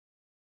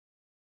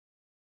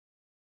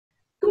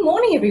Good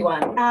morning,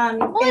 everyone.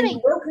 Morning.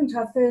 And welcome to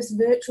our first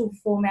virtual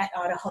format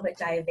IDAHOBIT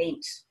Day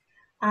event.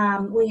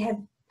 We have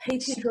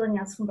people joining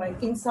us from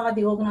both inside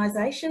the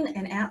organisation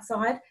and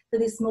outside for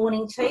this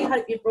morning tea.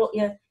 Hope you brought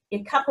your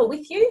cuppa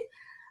with you,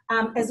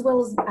 as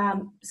well as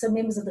some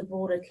members of the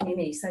broader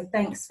community. So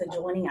thanks for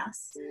joining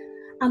us.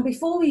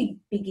 Before we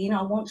begin,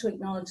 I want to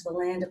acknowledge the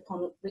land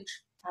upon which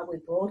we're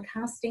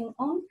broadcasting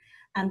on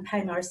and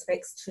pay my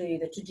respects to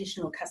the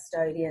traditional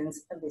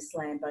custodians of this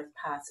land, both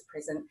past,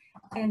 present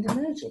and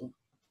emerging.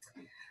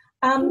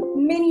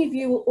 Many of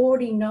you will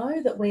already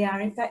know that we are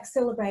in fact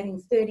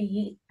celebrating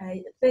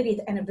 30th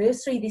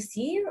anniversary this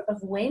year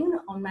of when,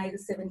 on May the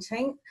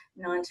 17th,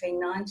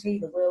 1990,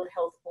 the World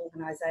Health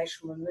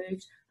Organization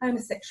removed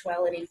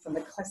homosexuality from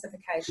the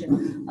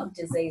classification of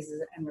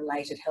diseases and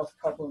related health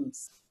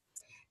problems.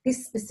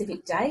 This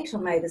specific date,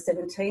 on May the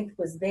 17th,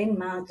 was then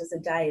marked as a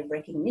day of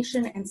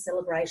recognition and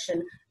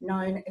celebration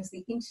known as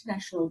the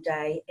International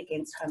Day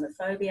Against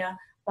Homophobia,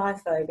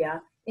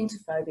 Biphobia,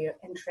 Interphobia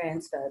and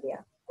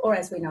Transphobia, or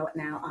as we know it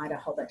now,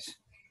 IDAHOBIT,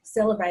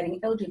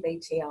 celebrating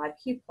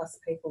LGBTIQ+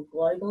 people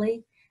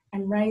globally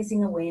and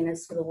raising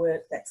awareness for the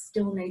work that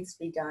still needs to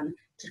be done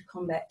to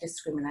combat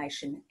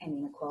discrimination and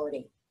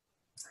inequality.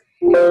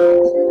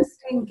 Two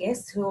esteemed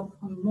guests who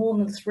I'm more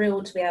than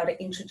thrilled to be able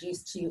to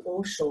introduce to you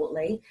all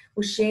shortly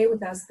will share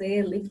with us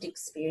their lived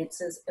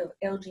experiences of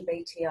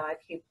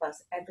LGBTIQ+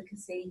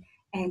 advocacy,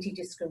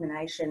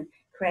 anti-discrimination,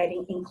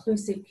 creating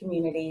inclusive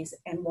communities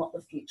and what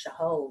the future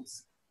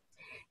holds.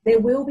 There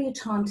will be a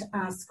time to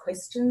ask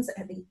questions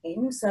at the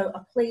end, so I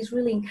please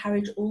really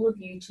encourage all of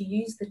you to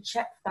use the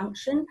chat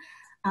function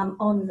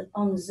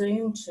on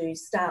Zoom to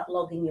start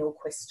logging your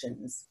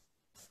questions.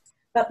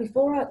 But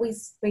before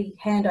we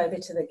hand over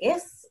to the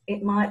guests,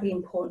 it might be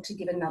important to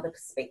give another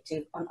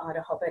perspective on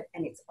IDAHOBIT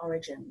and its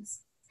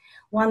origins,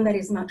 one that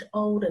is much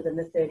older than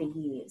the 30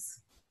 years.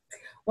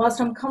 Whilst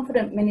I'm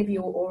confident many of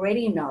you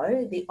already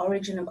know the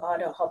origin of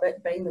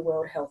IDAHOBIT being the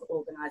World Health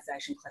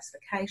Organization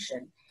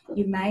classification,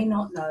 you may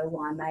not know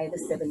why May the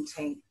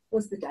 17th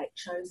was the date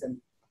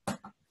chosen.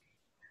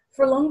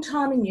 For a long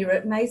time in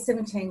Europe, May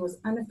 17 was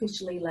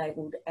unofficially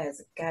labelled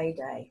as Gay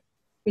Day,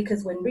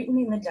 because when written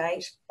in the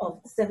date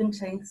of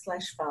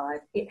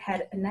 17/5, it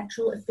had a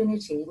natural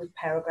affinity with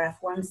paragraph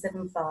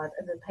 175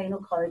 of the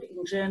Penal Code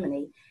in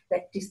Germany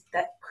that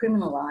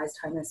criminalised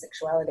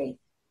homosexuality.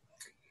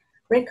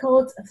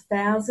 Records of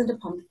thousands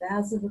upon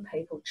thousands of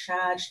people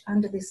charged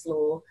under this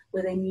law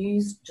were then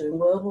used during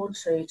World War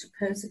II to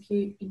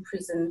persecute,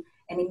 imprison,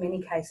 and in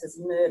many cases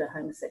murder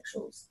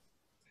homosexuals.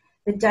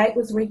 The date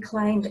was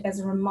reclaimed as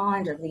a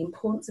reminder of the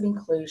importance of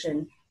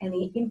inclusion and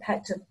the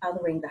impact of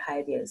othering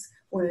behaviours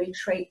when we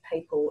treat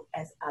people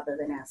as other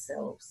than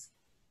ourselves.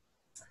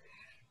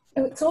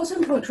 And it's also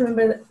important to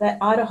remember that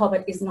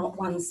IDAHOBIT is not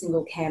one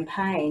single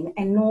campaign,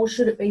 and nor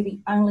should it be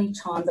the only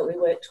time that we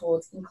work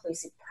towards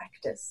inclusive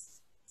practice.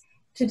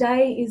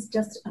 Today is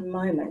just a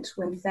moment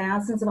when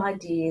thousands of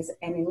ideas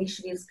and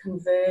initiatives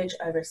converge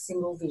over a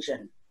single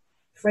vision: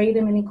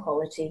 freedom and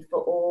equality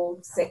for all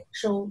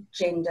sexual,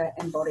 gender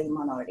and body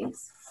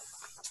minorities.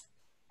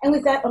 And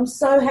with that, I'm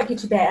so happy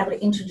to be able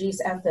to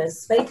introduce our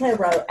first speaker,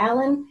 Ro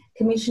Allen,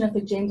 Commissioner for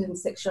Gender and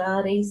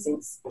Sexuality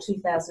since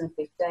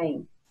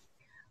 2015.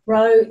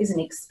 Ro is an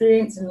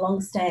experienced and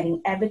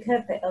long-standing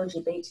advocate for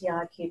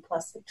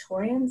LGBTIQ+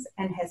 Victorians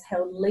and has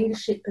held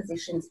leadership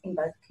positions in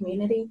both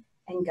community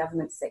and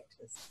government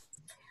sectors.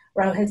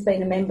 Ro has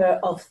been a member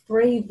of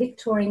 3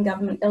 Victorian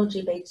Government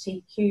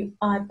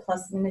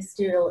LGBTQI+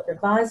 ministerial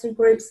advisory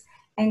groups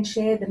and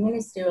chaired the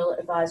Ministerial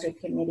Advisory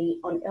Committee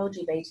on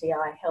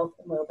LGBTI health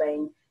and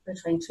wellbeing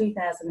between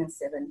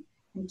 2007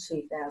 and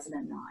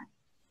 2009.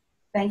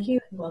 Thank you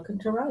and welcome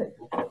to Ro.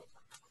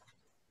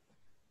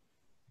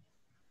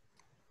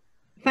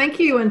 Thank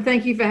you, and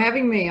thank you for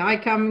having me. I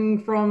come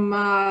from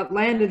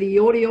land of the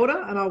Yorta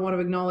Yorta, and I want to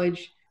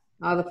acknowledge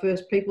the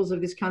first peoples of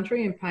this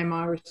country and pay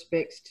my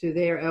respects to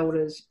their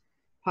elders,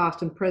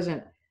 past and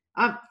present.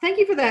 Thank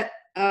you for that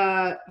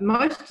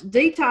most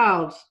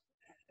detailed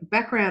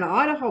background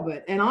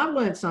IDAHOBIT, and I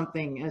learned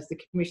something as the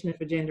Commissioner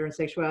for Gender and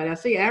Sexuality. I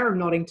see Aram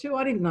nodding too.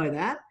 I didn't know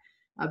that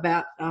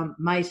about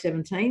May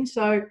 17.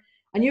 So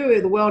I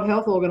knew the World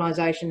Health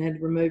Organization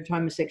had removed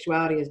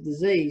homosexuality as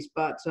disease,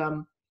 but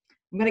I'm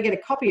going to get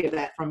a copy of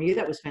that from you.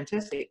 That was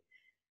fantastic.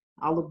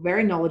 I'll look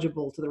very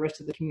knowledgeable to the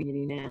rest of the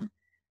community now.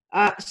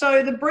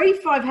 So the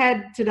brief I've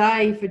had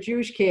today for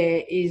Jewish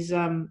Care is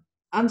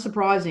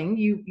unsurprising.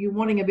 You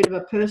wanting a bit of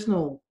a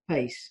personal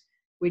piece,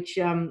 which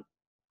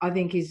I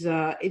think is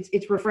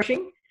it's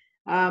refreshing.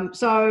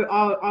 So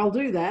I'll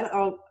do that.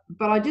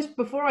 But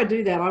before I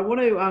do that, I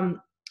want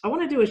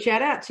to do a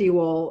shout out to you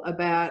all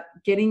about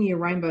getting your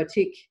Rainbow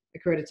Tick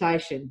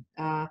accreditation.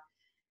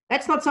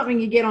 That's not something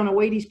you get on a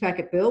Wheaties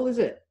packet, Bill, is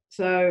it?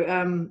 So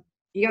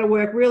you got to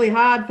work really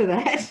hard for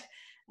that.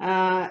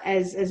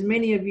 As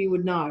many of you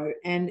would know,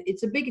 and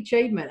it's a big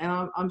achievement.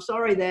 And I'm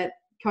sorry that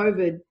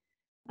COVID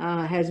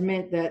has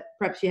meant that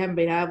perhaps you haven't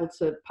been able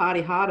to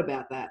party hard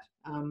about that.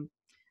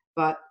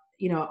 But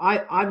you know,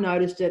 I've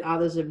noticed it,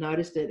 others have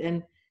noticed it,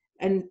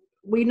 and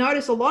we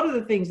notice a lot of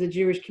the things the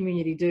Jewish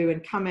community do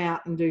and come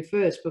out and do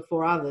first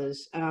before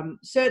others.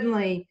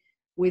 Certainly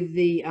with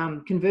the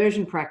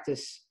conversion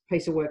practice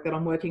piece of work that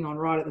I'm working on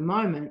right at the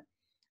moment,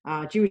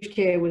 Jewish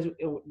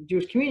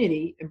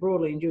community and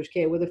broadly in Jewish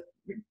care were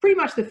pretty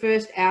much the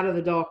first out of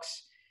the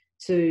docks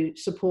to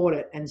support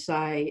it and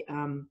say,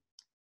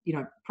 you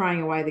know,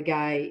 praying away the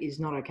gay is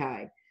not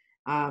okay.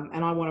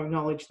 And I want to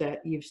acknowledge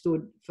that you've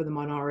stood for the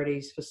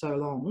minorities for so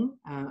long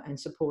and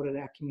supported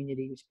our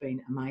community, which has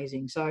been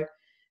amazing. So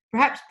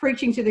perhaps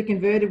preaching to the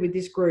converted with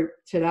this group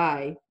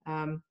today.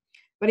 But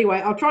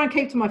anyway, I'll try and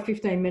keep to my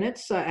 15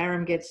 minutes so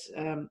Aram gets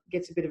a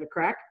bit of a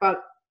crack.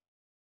 But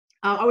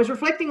I was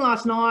reflecting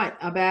last night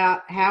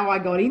about how I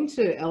got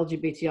into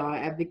LGBTI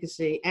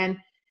advocacy, and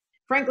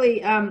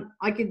frankly,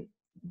 I could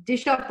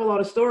dish up a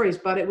lot of stories,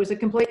 but it was a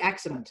complete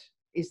accident,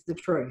 is the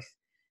truth.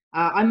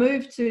 I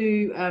moved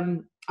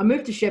to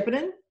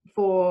Shepparton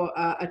for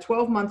a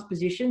 12-month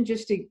position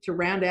just to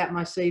round out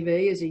my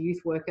CV as a youth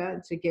worker,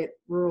 to get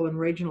rural and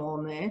regional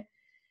on there.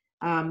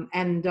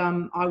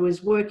 I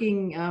was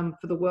working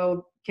for the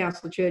World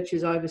Council of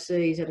Churches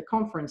overseas at a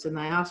conference, and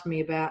they asked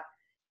me about,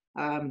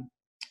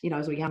 you know,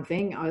 as a young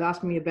thing, I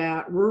asked me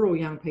about rural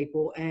young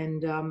people,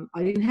 and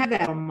I didn't have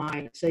that on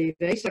my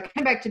CV. So I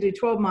came back to do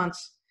 12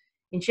 months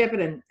in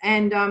Shepparton,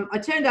 and I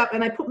turned up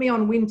and they put me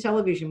on Win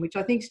Television, which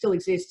I think still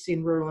exists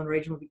in rural and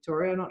regional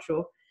Victoria, I'm not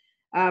sure,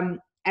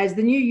 as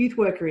the new youth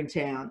worker in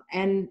town.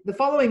 And the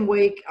following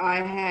week I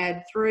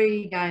had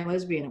 3 gay and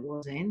lesbian, it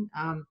was then,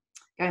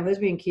 gay and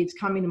lesbian kids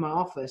come into my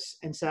office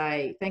and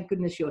say, thank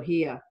goodness you're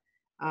here.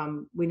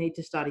 We need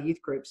to start a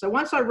youth group. So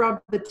once I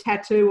rubbed the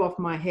tattoo off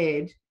my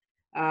head,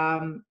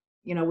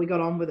 you know, we got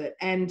on with it.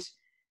 And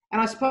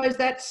I suppose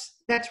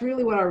that's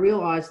really what I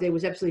realised. There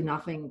was absolutely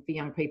nothing for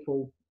young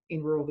people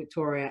in rural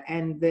Victoria,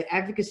 and the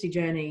advocacy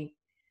journey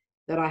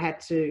that I had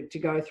to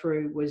go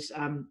through was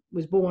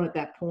born at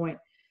that point.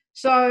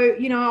 So,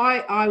 you know,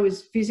 I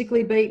was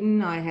physically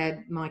beaten. I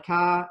had my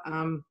car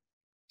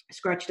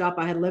scratched up.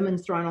 I had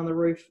lemons thrown on the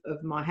roof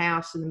of my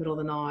house in the middle of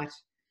the night.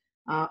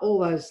 All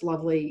those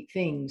lovely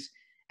things.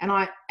 And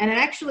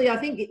actually, I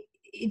think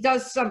it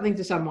does something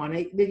to someone.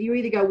 You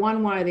either go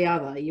one way or the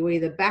other. You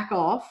either back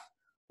off,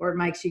 or it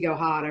makes you go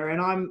harder.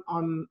 And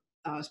I'm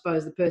I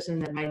suppose the person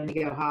that made me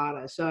go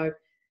harder. So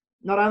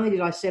not only did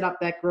I set up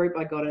that group,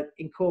 I got it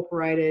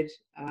incorporated,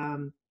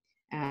 and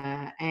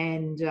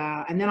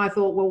then I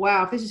thought, well,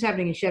 wow, if this is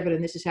happening in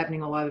Shepparton, this is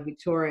happening all over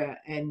Victoria,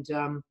 and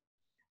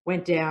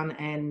went down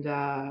and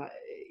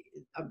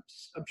I'm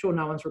sure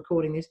no one's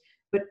recording this,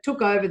 but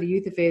took over the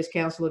Youth Affairs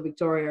Council of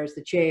Victoria as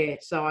the chair,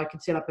 so I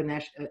could set up a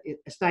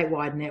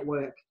statewide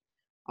network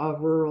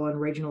of rural and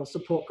regional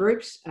support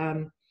groups,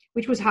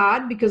 which was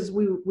hard because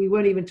we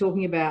weren't even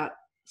talking about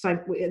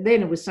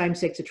then it was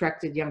same-sex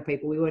attracted young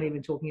people. We weren't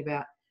even talking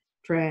about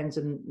trans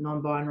and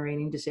non-binary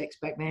and intersex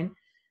back then.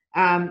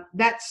 There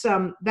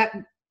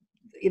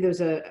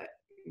was a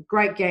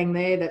great gang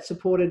there that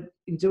supported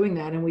in doing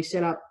that, and we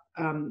set up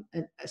a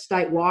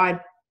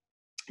statewide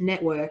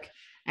network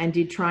and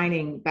did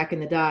training back in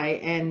the day.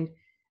 And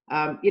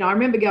you know, I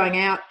remember going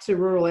out to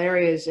rural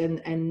areas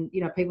and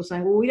you know, people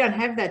saying, well, we don't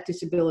have that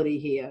disability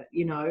here.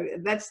 You know,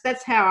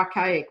 that's how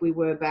archaic we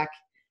were back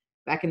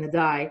in the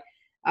day.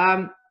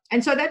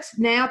 And so that's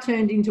now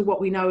turned into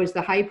what we know as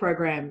the HAY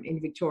program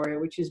in Victoria,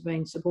 which has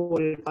been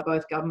supported by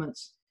both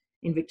governments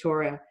in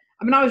Victoria.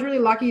 I mean, I was really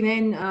lucky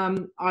then.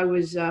 I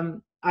was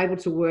able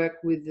to work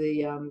with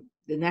the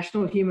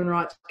National Human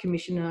Rights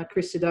Commissioner,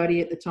 Chris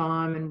Sidoti at the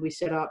time, and we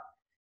set up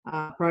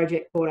a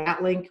project called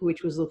Outlink,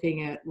 which was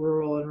looking at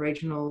rural and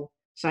regional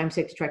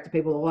same-sex attracted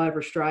people all over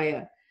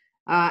Australia.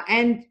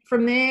 And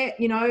from there,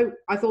 you know,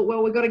 I thought,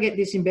 well, we've got to get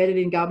this embedded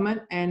in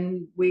government,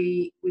 and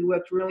we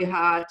worked really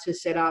hard to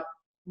set up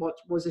what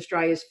was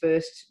Australia's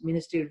first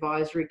Ministry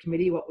Advisory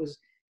Committee, what was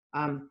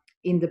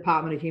in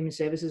Department of Human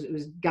Services. It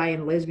was gay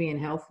and lesbian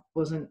health. It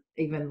wasn't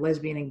even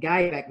lesbian and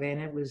gay back then.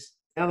 It was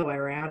the other way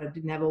around. It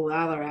didn't have all the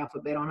other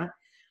alphabet on it.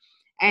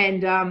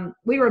 And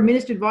we were a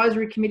Minister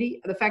Advisory Committee.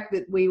 The fact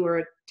that we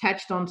were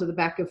attached onto the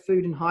back of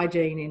food and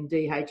hygiene in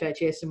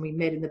DHHS and we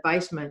met in the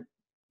basement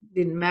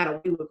didn't matter.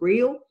 We were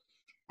real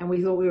and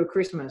we thought we were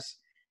Christmas.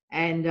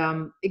 And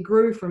it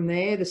grew from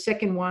there. The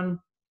second one,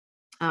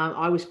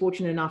 I was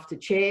fortunate enough to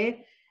chair,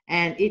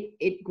 and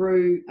it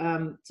grew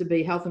to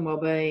be health and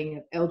wellbeing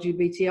of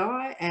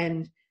LGBTI,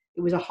 and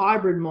it was a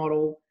hybrid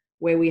model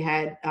where we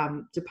had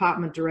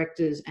department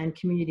directors and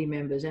community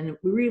members, and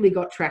we really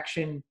got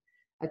traction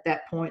at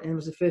that point, and it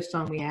was the first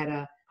time we had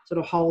a sort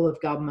of whole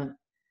of government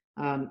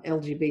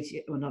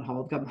LGBT, or not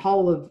whole of government,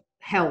 whole of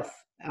health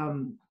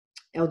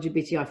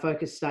LGBTI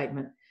focused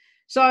statement.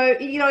 So,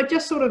 you know, it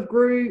just sort of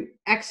grew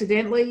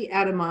accidentally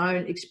out of my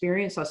own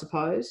experience, I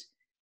suppose.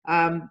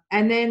 And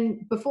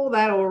then before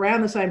that, or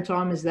around the same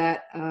time as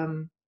that,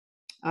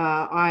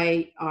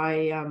 I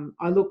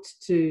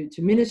looked to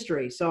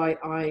ministry. So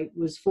I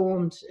was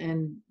formed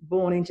and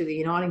born into the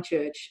Uniting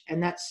Church,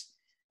 and that's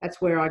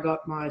where I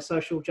got my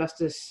social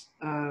justice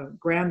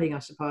grounding, I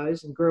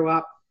suppose, and grew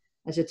up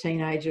as a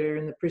teenager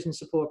in the prison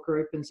support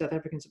group and South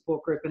African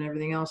support group and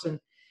everything else. And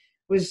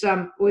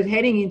was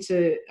heading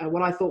into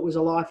what I thought was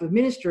a life of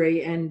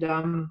ministry, and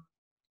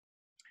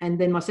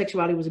then my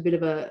sexuality was a bit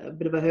of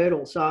a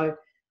hurdle. So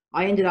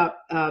I ended up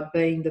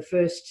being the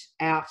first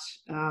out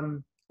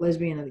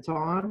lesbian at the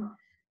time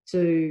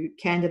to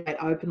candidate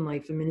openly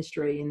for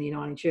ministry in the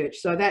Uniting Church.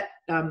 So that,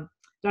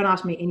 don't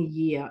ask me any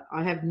year.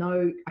 I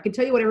can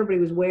tell you what everybody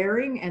was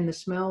wearing and the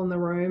smell in the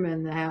room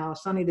and how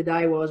sunny the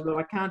day was, but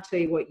I can't tell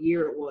you what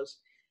year it was.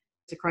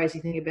 It's a crazy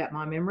thing about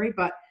my memory,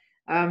 but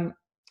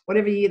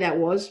whatever year that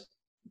was,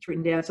 it's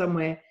written down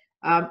somewhere,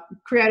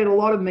 created a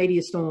lot of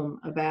media storm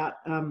about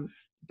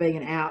being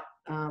an out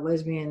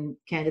lesbian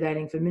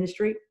candidating for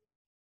ministry.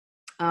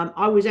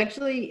 I was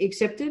actually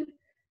accepted,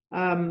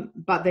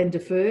 but then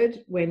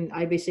deferred when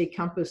ABC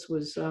Compass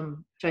was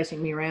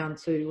chasing me around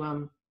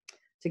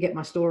to get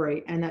my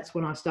story, and that's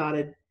when I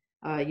started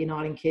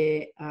Uniting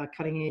Care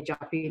Cutting Edge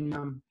up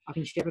in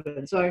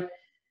Shepparton. So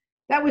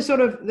that was sort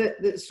of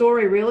the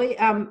story, really.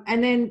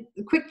 And then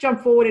a quick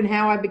jump forward in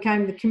how I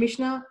became the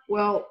commissioner.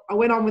 Well, I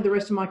went on with the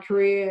rest of my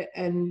career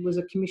and was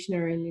a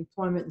commissioner in the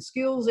employment and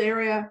skills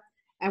area.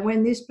 And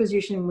when this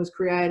position was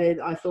created,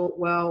 I thought,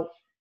 well,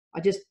 I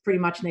just pretty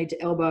much need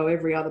to elbow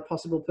every other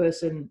possible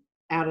person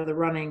out of the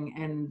running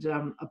and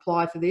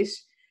apply for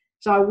this.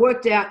 So I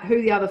worked out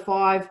who the other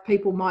 5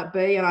 people might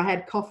be, and I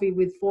had coffee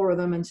with 4 of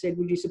them and said,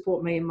 would you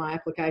support me in my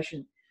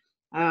application?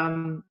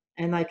 And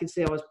they could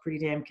see I was pretty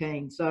damn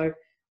keen. So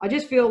I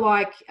just feel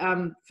like,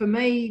 for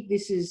me,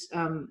 this is,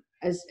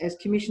 as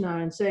commissioner,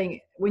 and seeing,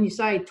 when you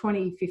say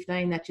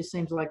 2015, that just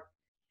seems like,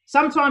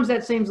 sometimes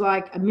that seems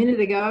like a minute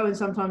ago and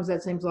sometimes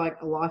that seems like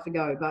a life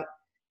ago. But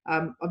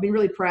I've been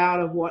really proud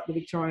of what the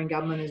Victorian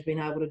government has been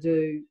able to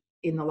do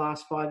in the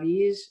last 5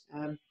 years.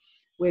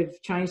 We've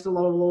changed a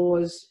lot of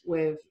laws.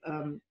 We've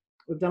done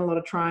a lot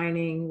of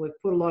training. We've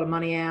put a lot of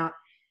money out.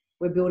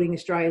 We're building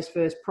Australia's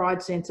first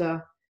Pride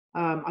Centre.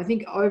 I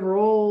think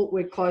overall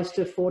we're close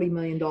to $40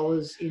 million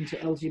into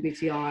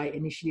LGBTI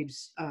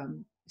initiatives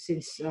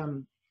since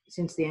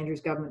the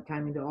Andrews government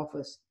came into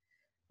office.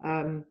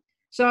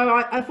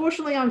 So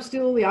unfortunately, I'm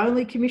still the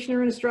only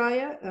commissioner in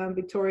Australia.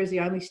 Victoria is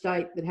the only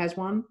state that has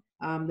one.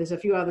 There's a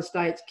few other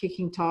states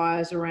kicking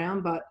tires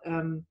around, but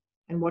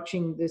and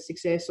watching the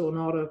success or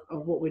not of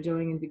what we're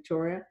doing in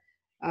Victoria.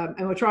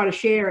 And we're trying to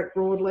share it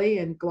broadly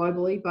and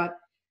globally, but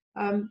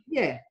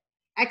yeah,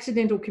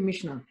 accidental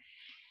commissioner.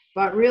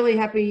 But really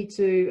happy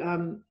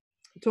to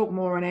talk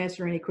more and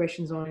answer any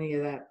questions on any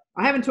of that.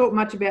 I haven't talked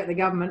much about the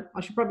government.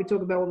 I should probably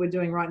talk about what we're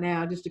doing right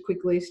now, just a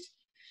quick list.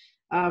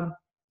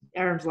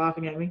 Aram's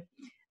laughing at me.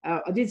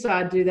 I did say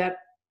I'd do that.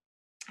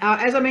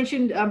 As I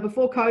mentioned,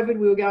 before COVID,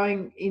 we were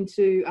going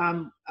into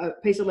a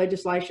piece of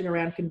legislation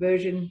around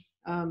conversion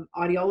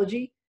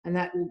ideology, and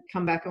that will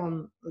come back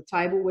on the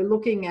table. We're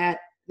looking at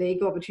the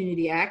Equal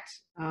Opportunity Act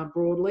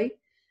broadly,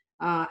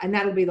 and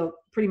that'll be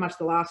pretty much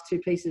the last 2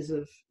 pieces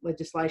of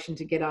legislation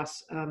to get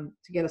us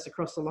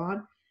across the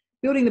line.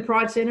 Building the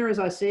Pride Centre, as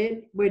I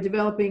said, we're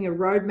developing a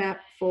roadmap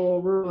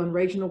for rural and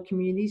regional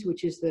communities,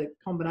 which is the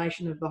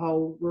combination of the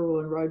whole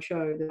rural and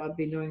roadshow that I've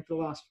been doing for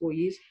the last 4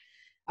 years.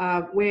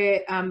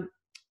 Where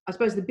I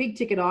suppose the big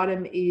ticket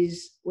item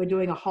is we're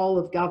doing a whole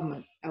of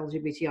government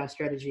LGBTI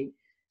strategy.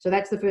 So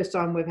that's the first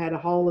time we've had a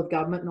whole of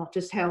government, not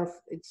just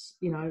health. It's,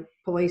 you know,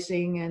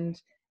 policing and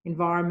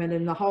environment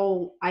and the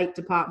whole 8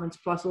 departments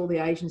plus all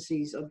the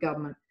agencies of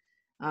government.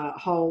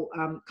 Whole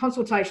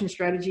consultation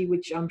strategy,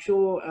 which I'm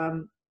sure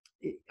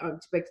I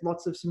expect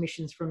lots of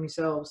submissions from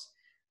yourselves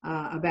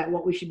about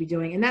what we should be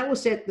doing, and that will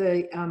set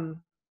the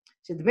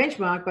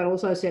benchmark, but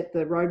also set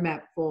the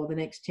roadmap for the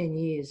next 10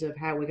 years of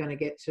how we're going to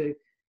get to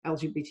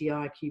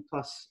LGBTIQ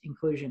plus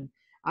inclusion.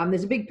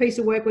 There's a big piece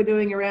of work we're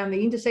doing around the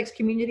intersex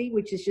community,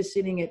 which is just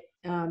sitting at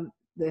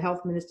the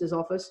Health Minister's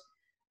office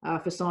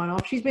for sign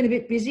off. She's been a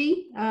bit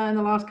busy in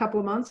the last couple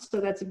of months, so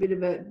that's a bit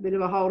of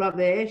a hold up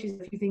there. She's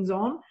a few things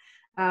on.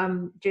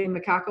 Jenny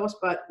Makakos,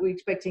 but we're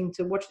expecting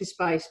to watch this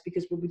space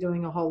because we'll be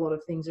doing a whole lot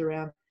of things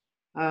around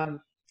the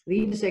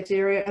intersex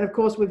area. And of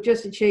course, we've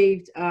just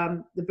achieved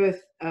the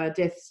birth,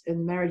 deaths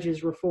and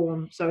marriages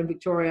reform. So in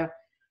Victoria,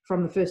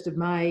 from the 1st of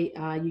May,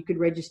 you could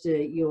register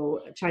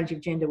your change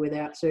of gender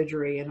without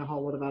surgery and a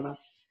whole lot of other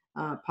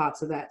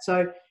parts of that.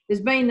 So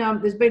there's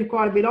been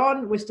quite a bit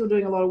on. We're still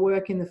doing a lot of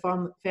work in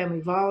the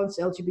family violence,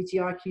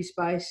 LGBTIQ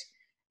space,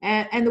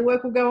 and the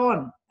work will go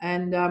on.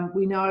 And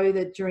we know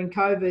that during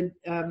COVID,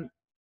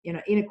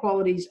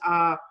 inequalities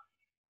are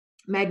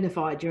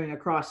magnified during a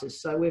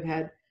crisis. So we've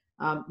had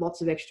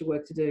lots of extra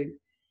work to do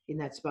in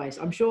that space.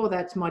 I'm sure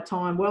that's my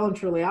time well and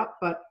truly up,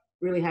 but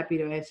really happy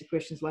to answer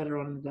questions later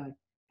on in the day.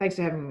 Thanks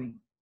for having me.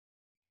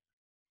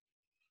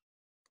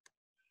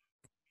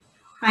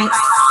 Thanks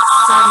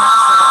so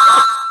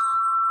much.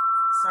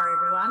 Sorry,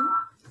 everyone.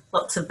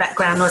 Lots of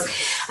background noise.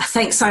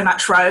 Thanks so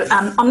much, Ro.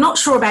 I'm not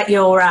sure about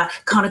your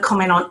kind of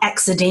comment on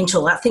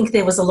accidental. I think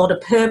there was a lot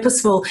of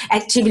purposeful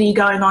activity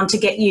going on to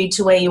get you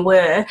to where you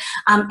were.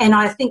 And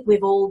I think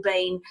we've all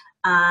been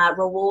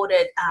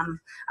rewarded,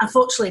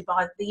 unfortunately,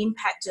 by the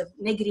impact of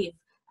negative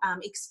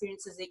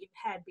experiences that you've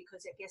had,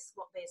 because I guess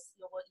what you've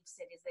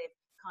said is they've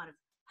kind of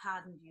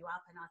hardened you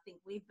up, and I think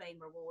we've been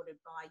rewarded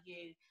by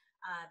you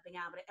being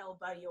able to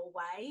elbow your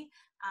way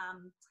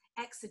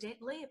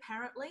accidentally,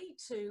 apparently,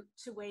 to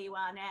where you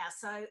are now.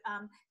 So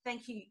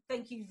thank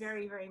you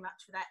very, very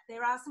much for that.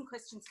 There are some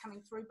questions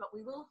coming through, but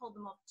we will hold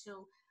them off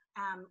till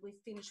we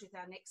finish with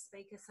our next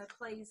speaker. So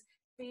please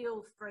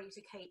feel free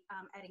to keep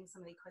adding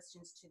some of the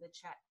questions to the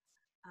chat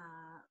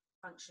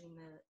function in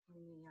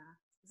the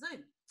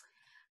Zoom.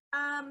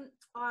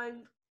 I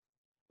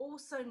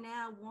also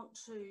now want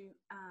to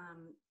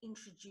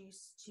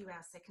introduce to you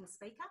our second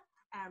speaker,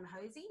 Aram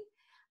Hosie.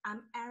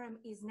 Aram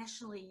is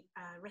nationally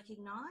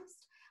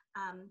recognised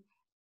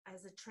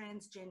as a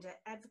transgender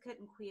advocate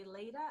and queer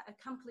leader,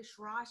 accomplished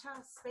writer,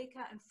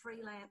 speaker and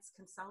freelance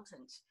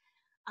consultant.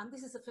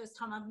 This is the first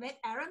time I've met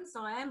Aram,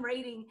 so I am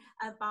reading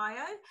a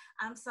bio.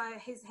 So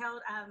he's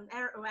held,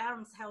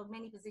 Aram's held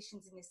many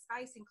positions in this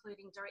space,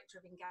 including Director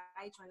of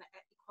Engagement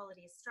at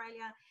Equality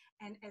Australia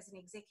and as an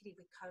executive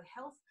with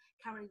CoHealth,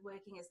 currently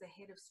working as the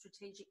Head of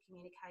Strategic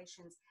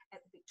Communications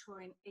at the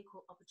Victorian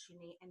Equal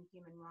Opportunity and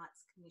Human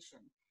Rights Commission.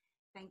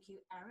 Thank you,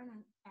 Aram,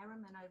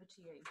 and over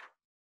to you.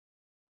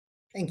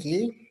 Thank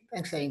you.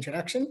 Thanks for the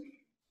introduction.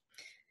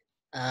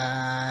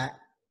 I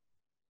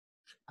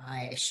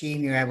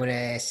assume you're able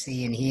to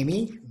see and hear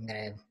me.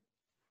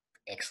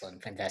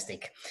 Excellent,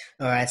 fantastic.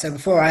 All right, so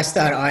before I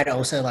start, I'd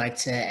also like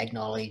to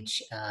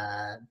acknowledge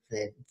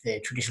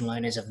the traditional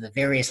owners of the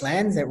various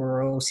lands that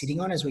we're all sitting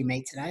on as we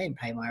meet today, and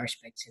pay my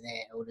respect to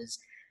their elders,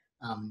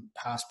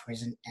 past,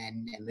 present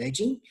and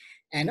emerging.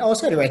 And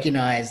also to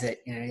recognise that,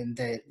 you know,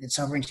 the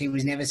sovereignty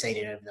was never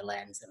ceded over the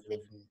lands that we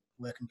live and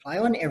work and play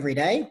on every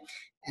day,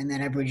 and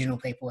that Aboriginal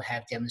people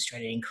have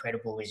demonstrated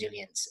incredible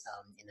resilience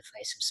in the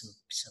face of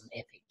some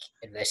epic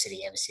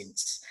adversity ever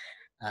since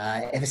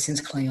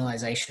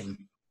colonialisation.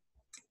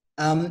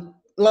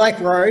 Like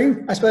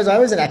Ro, I suppose I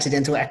was an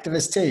accidental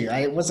activist too.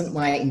 It wasn't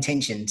my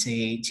intention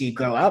to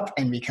grow up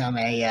and become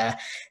a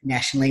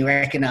nationally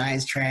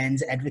recognised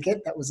trans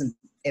advocate. That wasn't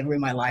ever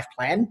in my life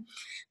plan.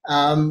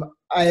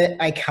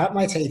 I cut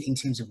my teeth in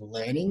terms of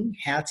learning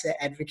how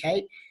to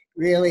advocate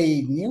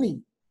really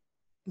nearly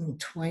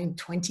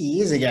 20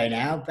 years ago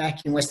now,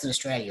 back in Western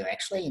Australia,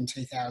 actually, in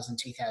 2000,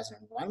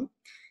 2001.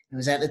 It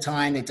was at the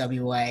time that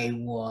WA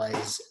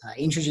was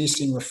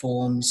introducing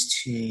reforms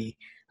to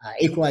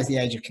equalise the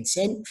age of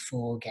consent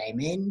for gay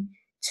men,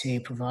 to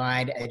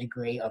provide a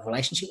degree of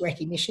relationship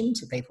recognition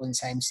to people in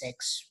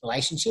same-sex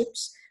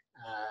relationships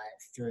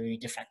through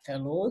de facto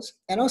laws,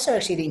 and also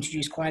actually to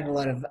introduce quite a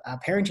lot of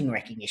parenting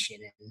recognition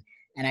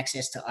and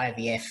access to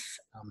IVF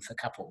for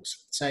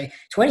couples. So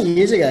 20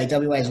 years ago,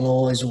 WA's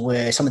laws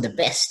were some of the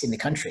best in the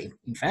country.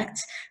 In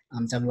fact,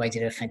 WA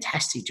did a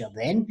fantastic job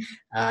then.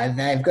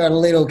 They've got a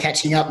little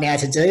catching up now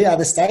to do.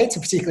 Other states,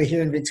 particularly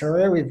here in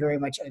Victoria, we've very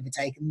much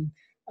overtaken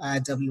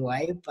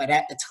WA, but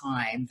at the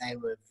time they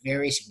were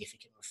very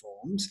significant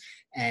reforms,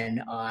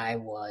 and I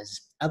was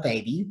a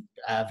baby,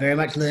 very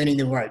much learning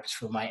the ropes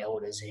from my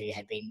elders who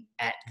had been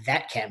at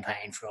that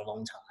campaign for a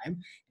long time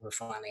and were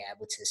finally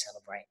able to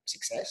celebrate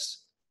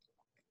success.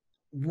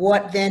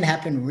 What then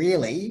happened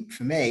really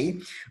for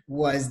me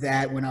was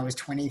that when I was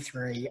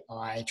 23,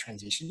 I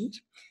transitioned,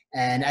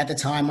 and at the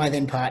time my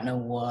then partner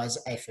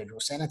was a federal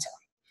senator.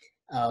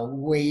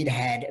 We'd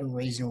had a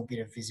reasonable bit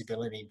of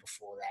visibility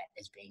before that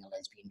as being a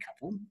lesbian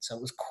couple, so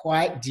it was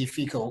quite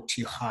difficult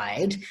to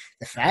hide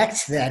the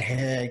fact that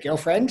her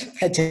girlfriend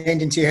had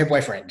turned into her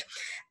boyfriend.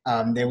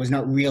 There was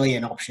not really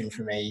an option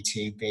for me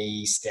to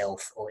be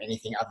stealth or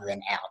anything other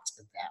than out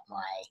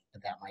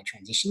about my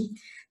transition.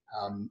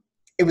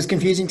 It was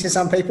confusing to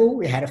some people.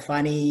 We had a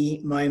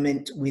funny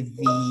moment with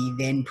the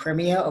then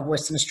Premier of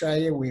Western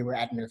Australia. We were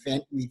at an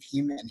event with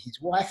him and his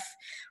wife.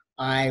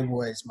 My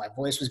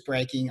voice was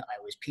breaking,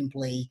 I was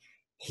pimply.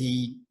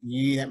 He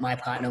knew that my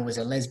partner was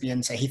a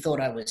lesbian, so he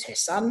thought I was her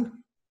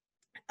son.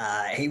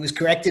 He was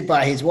corrected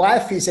by his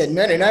wife, who said,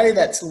 no,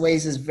 that's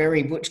Louisa's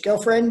very butch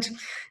girlfriend.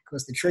 Of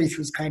course, the truth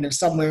was kind of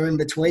somewhere in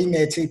between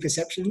their two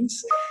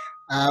perceptions.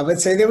 But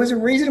so there was a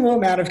reasonable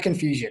amount of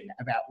confusion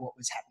about what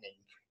was happening,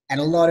 and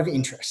a lot of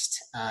interest,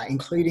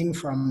 including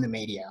from the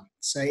media.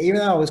 So even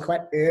though I was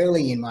quite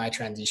early in my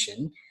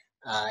transition,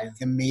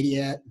 the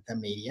media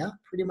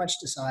pretty much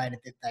decided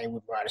that they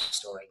would write a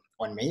story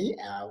on me,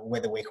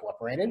 whether we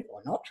cooperated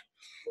or not.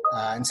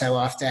 And so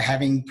after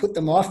having put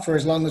them off for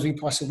as long as we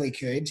possibly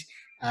could,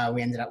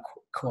 we ended up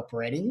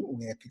cooperating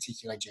with a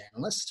particular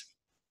journalist.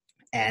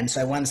 And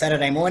so one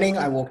Saturday morning,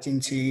 I walked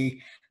in to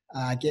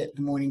get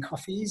the morning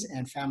coffees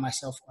and found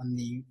myself on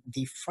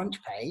the front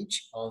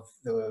page of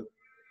the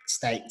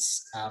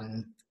state's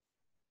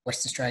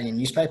West Australian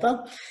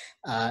newspaper.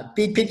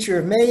 Big picture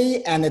of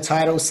me and the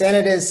title,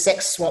 Senator's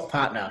Sex Swap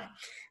Partner.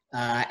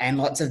 And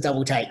lots of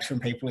double takes from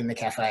people in the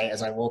cafe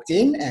as I walked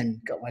in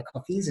and got my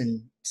coffees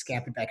and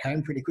scampered back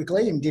home pretty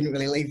quickly and didn't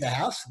really leave the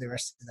house for the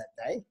rest of that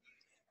day.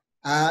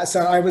 So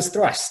I was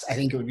thrust, I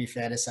think it would be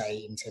fair to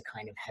say, into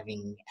kind of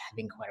having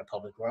quite a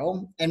public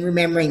role, and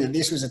remembering that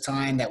this was a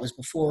time that was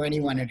before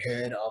anyone had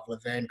heard of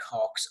Laverne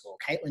Cox or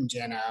Caitlyn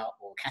Jenner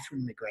or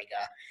Catherine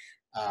McGregor.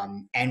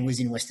 and was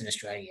in Western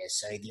Australia.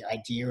 So the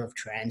idea of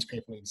trans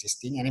people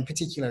existing, and in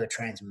particular a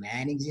trans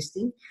man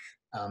existing,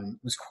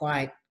 was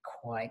quite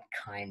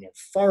kind of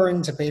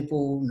foreign to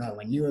people. No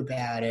one knew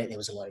about it. There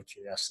was a lot of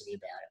curiosity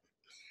about it.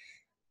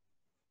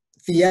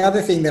 The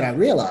other thing that I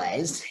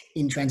realized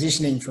in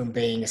transitioning from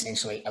being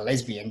essentially a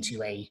lesbian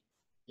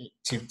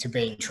to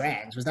being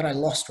trans was that I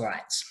lost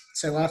rights.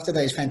 So after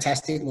those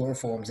fantastic law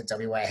reforms that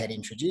WA had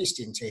introduced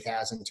in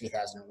 2000,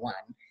 2001,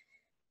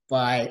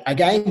 I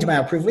gained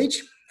male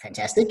privilege,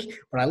 fantastic,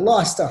 but I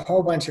lost a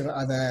whole bunch of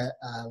other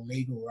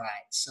legal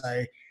rights.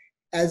 So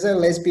as a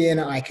lesbian,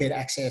 I could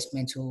access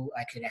mental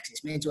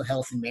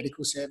health and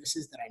medical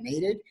services that I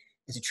needed.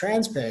 As a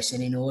trans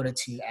person, in order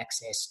to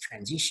access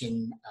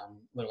transition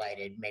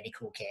related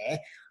medical care,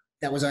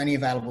 that was only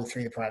available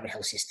through the private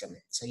health system.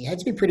 So you had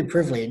to be pretty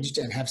privileged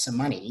and have some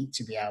money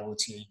to be able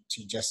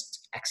to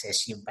just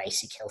access your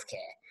basic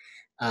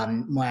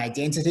healthcare. My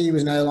identity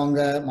was no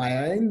longer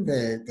my own.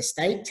 The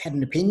state had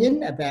an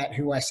opinion about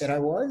who I said I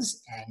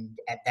was, and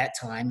at that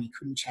time you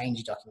couldn't change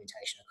your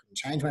documentation. I couldn't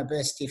change my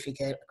birth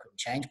certificate, I couldn't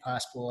change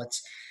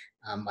passports.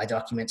 My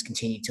documents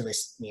continued to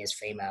list me as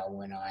female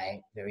when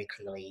I very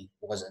clearly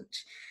wasn't.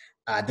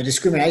 The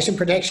discrimination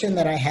protection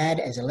that I had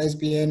as a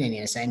lesbian and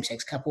in a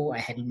same-sex couple, I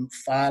had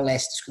far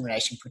less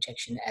discrimination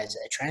protection as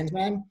a trans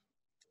man.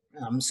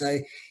 So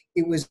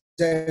it was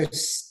a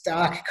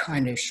stark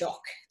kind of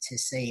shock to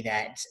see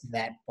that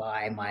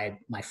by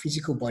my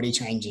physical body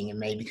changing and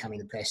me becoming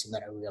the person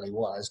that I really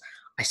was,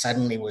 I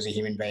suddenly was a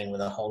human being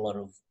with a whole lot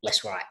of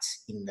less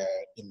rights in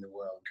the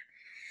world.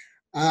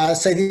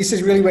 So this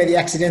is really where the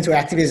accidental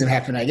activism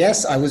happened, I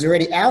guess. I was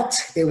already out.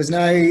 There was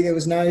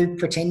no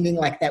pretending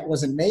like that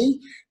wasn't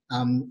me.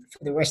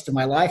 For the rest of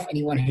my life,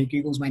 anyone who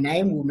Googles my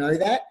name will know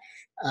that.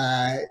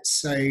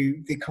 So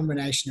the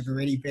combination of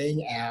already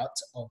being out,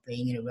 of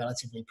being in a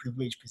relatively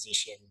privileged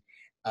position,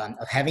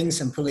 of having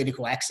some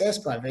political access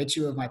by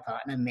virtue of my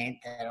partner meant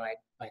that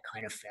I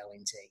kind of fell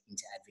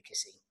into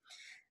advocacy.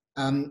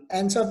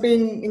 And so I've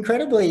been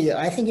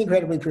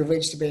incredibly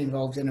privileged to be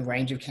involved in a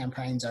range of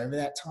campaigns over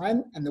that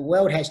time, and the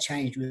world has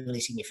changed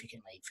really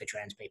significantly for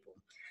trans people.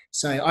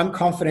 So I'm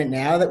confident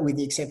now that with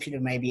the exception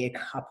of maybe a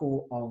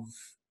couple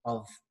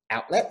of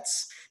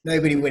outlets,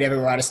 nobody would ever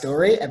write a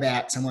story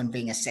about someone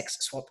being a sex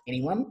swap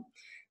anyone.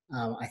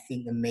 I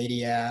think the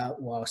media,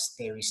 whilst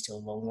there is still a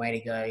long way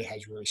to go,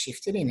 has really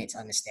shifted in its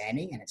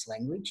understanding and its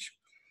language.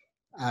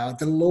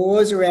 The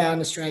laws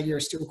around Australia are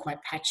still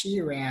quite patchy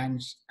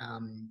around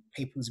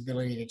people's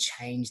ability to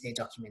change their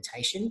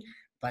documentation,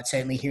 but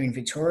certainly here in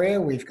Victoria,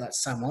 we've got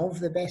some of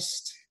the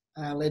best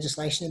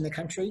legislation in the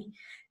country,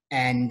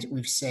 and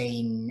we've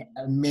seen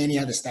many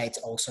other states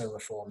also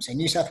reform. So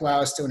New South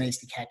Wales still needs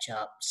to catch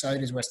up, so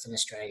does Western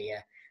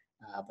Australia,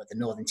 but the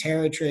Northern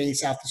Territory,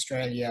 South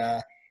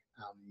Australia,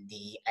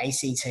 the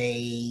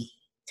ACT,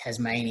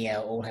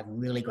 Tasmania all have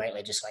really great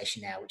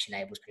legislation now which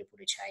enables people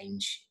to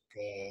change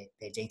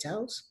their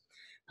details.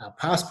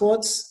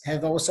 Passports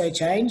have also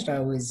changed. I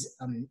was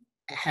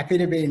happy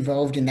to be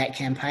involved in that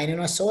campaign,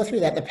 and I saw through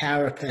that the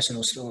power of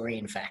personal story,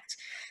 in fact.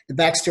 The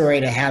backstory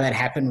to how that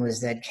happened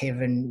was that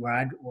Kevin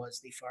Rudd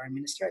was the foreign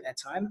minister at that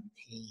time.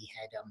 He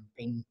had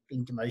been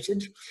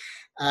demoted,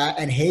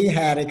 and he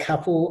had a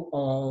couple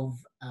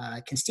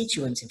of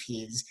constituents of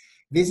his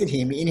visit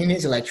him in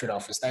his electorate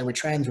office. They were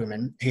trans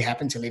women who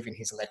happened to live in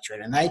his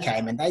electorate, and they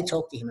came and they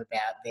talked to him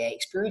about their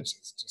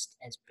experiences just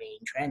as being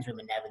trans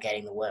women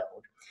navigating the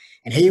world.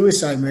 And he was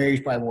so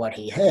moved by what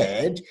he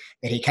heard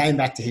that he came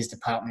back to his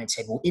department and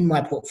said, well, in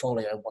my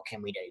portfolio, what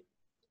can we do?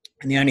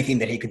 And the only thing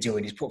that he could do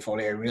in his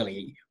portfolio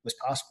really was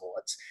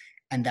passports.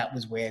 And that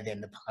was where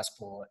then the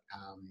passport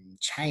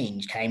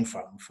change came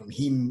from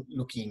him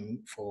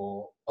looking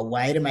for a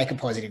way to make a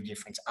positive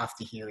difference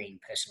after hearing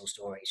personal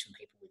stories from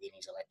people within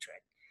his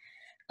electorate.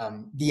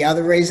 The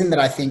other reason that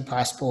I think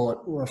passport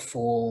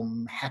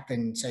reform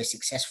happened so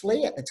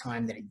successfully at the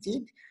time that it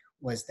did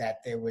was that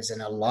there was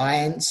an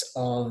alliance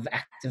of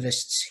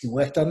activists who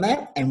worked on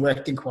that and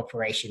worked in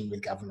cooperation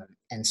with government.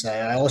 And so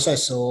I also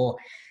saw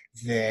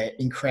the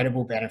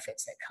incredible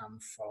benefits that come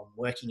from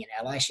working in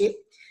allyship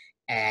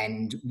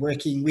and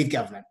working with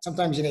government.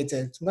 Sometimes you need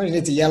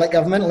to yell at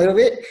government a little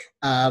bit,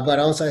 but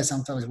also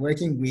sometimes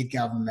working with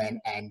government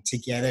and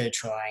together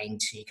trying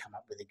to come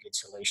up with a good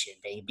solution.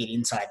 Being a bit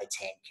inside the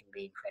tent can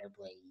be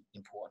incredibly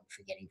important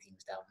for getting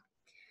things done.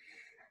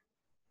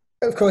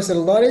 Of course, a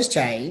lot has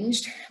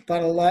changed,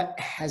 but a lot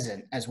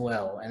hasn't as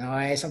well. And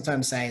I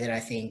sometimes say that I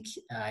think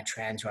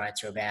trans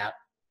rights are about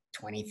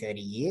 20,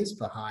 30 years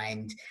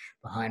behind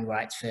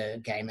rights for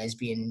gay and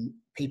lesbian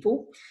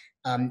people.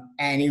 And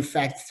in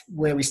fact,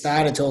 where we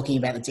started talking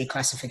about the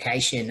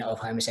declassification of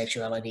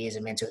homosexuality as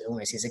a mental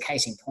illness is a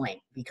case in point,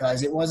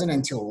 because it wasn't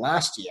until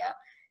last year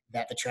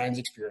that the trans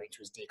experience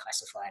was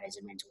declassified as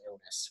a mental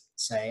illness.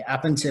 So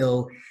up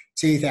until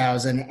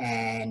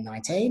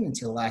 2019,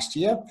 until last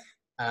year,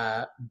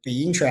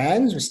 being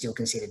trans was still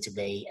considered to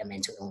be a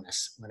mental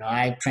illness. When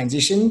I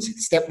transitioned,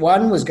 step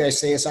one was go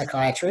see a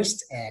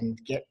psychiatrist and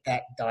get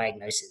that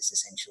diagnosis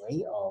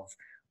essentially of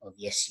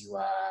yes, you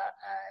are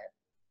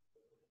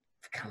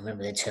can't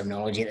remember the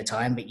terminology at the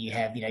time, but you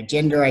have,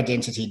 gender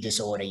identity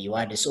disorder. You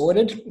are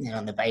disordered, and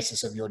on the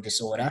basis of your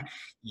disorder,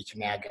 you can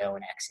now go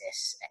and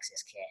access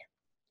care.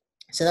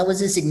 So that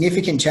was a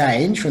significant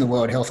change from the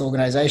World Health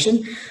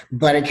Organization,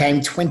 but it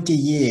came 20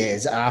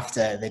 years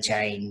after the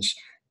change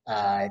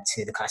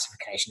to the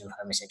classification of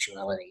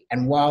homosexuality.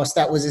 And whilst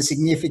that was a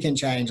significant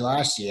change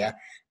last year,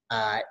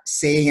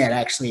 seeing it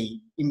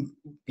actually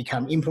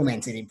become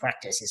implemented in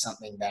practice is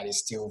something that is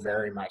still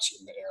very much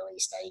in the early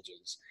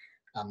stages.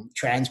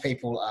 Trans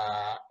people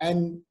are,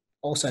 and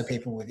also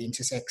people with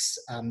intersex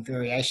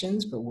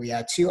variations, but we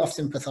are too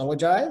often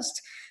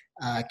pathologized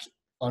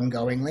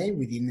ongoingly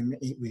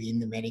within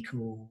the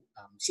medical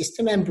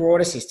system and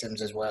broader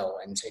systems as well.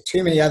 And so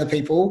too many other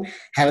people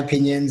have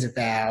opinions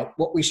about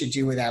what we should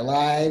do with our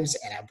lives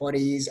and our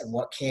bodies and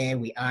what care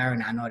we are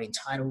and are not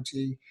entitled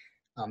to.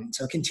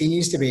 So it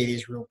continues to be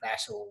this real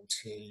battle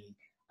to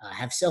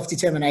have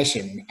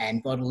self-determination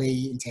and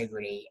bodily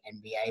integrity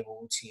and be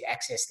able to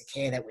access the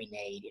care that we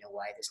need in a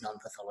way that's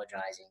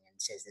non-pathologizing and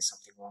says there's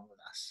something wrong with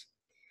us.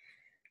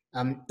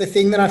 The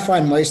thing that I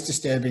find most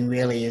disturbing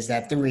really is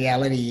that the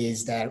reality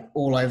is that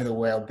all over the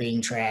world,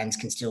 being trans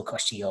can still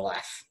cost you your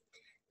life.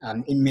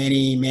 In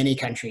many, many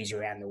countries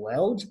around the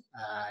world,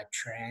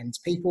 trans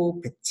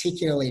people,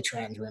 particularly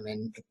trans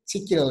women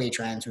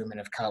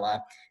of colour,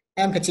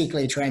 and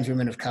particularly trans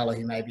women of colour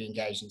who may be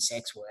engaged in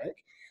sex work,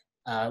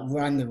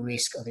 run the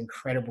risk of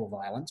incredible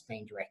violence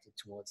being directed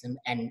towards them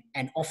and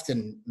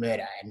often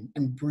murder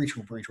and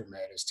brutal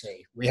murders too.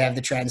 We have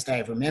the Trans Day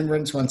of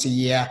Remembrance once a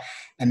year,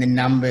 and the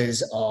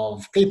numbers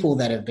of people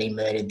that have been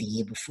murdered the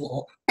year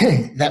before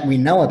that we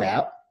know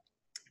about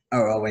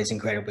are always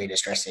incredibly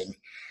distressing.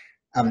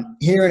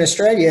 Here in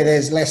Australia,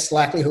 there's less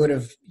likelihood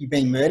of you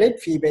being murdered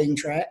for being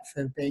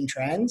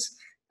trans.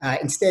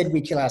 Instead,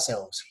 we kill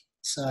ourselves.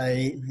 So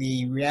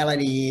the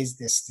reality is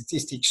the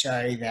statistics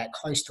show that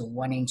close to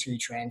 1 in 2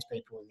 trans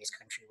people in this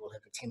country will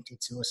have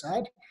attempted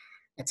suicide.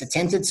 It's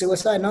attempted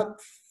suicide, not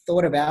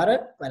thought about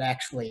it, but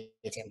actually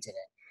attempted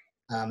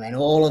it. And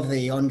all of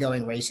the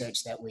ongoing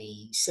research that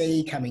we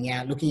see coming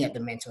out, looking at the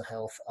mental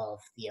health of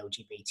the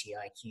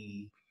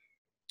LGBTIQ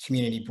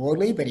community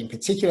broadly, but in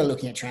particular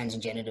looking at trans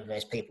and gender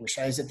diverse people,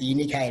 shows that the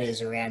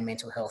indicators around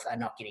mental health are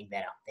not getting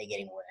better, they're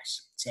getting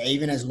worse. So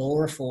even as law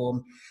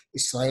reform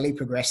is slowly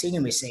progressing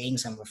and we're seeing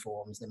some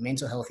reforms, the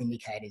mental health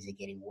indicators are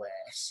getting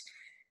worse.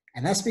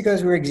 And that's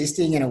because we're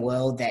existing in a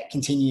world that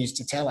continues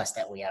to tell us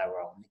that we are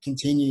wrong,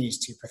 continues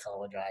to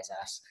pathologize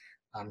us,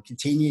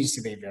 continues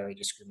to be very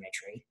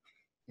discriminatory.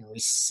 And we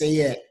see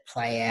it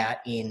play out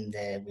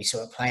we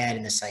saw it play out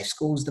in the Safe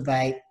Schools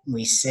debate.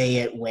 We see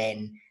it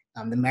when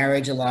the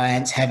Marriage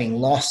Alliance, having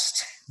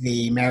lost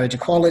the marriage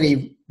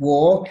equality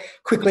war,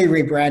 quickly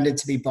rebranded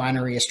to be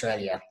Binary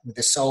Australia, with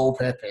the sole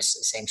purpose,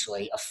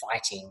 essentially, of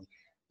fighting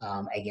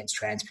against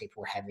trans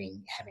people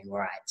having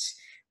rights.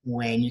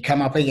 When you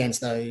come up against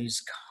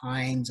those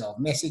kinds of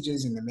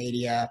messages in the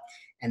media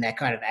and that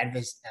kind of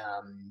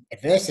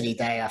adversity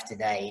day after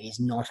day, it is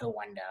not a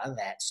wonder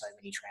that so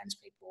many trans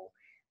people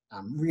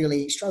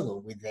really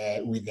struggle with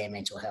their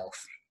mental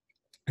health.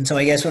 And so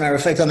I guess when I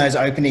reflect on those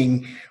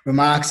opening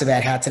remarks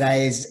about how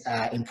today is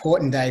an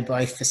important day,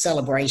 both for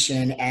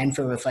celebration and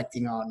for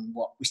reflecting on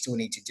what we still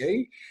need to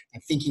do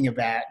and thinking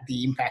about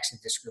the impacts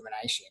of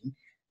discrimination,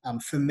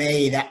 for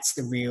me, that's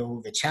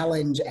the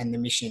challenge and the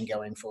mission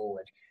going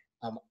forward.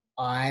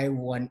 I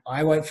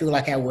won't feel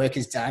like our work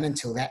is done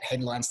until that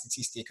headline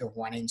statistic of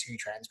 1 in 2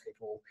 trans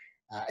people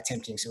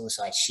attempting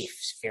suicide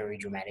shifts very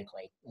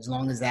dramatically. As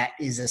long as that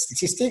is a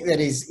statistic that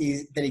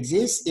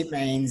exists, it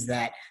means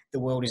that the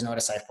world is not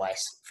a safe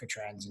place for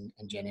trans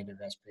and gender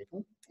diverse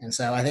people. And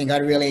so I think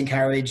I'd really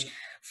encourage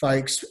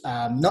folks,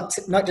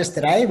 not just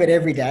today, but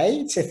every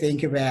day, to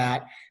think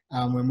about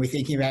when we're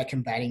thinking about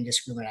combating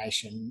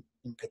discrimination,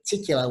 in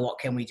particular, what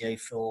can we do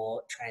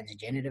for trans and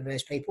gender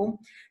diverse people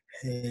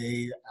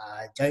who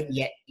don't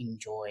yet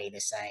enjoy the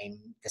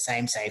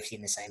same safety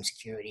and the same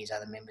security as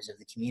other members of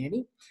the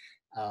community.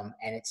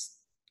 And it's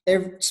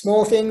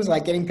small things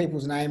like getting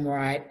people's name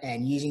right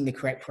and using the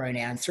correct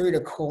pronoun through to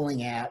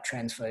calling out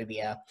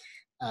transphobia,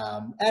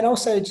 and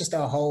also just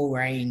a whole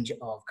range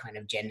of kind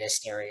of gender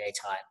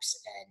stereotypes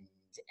and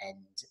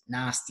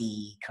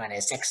nasty kind of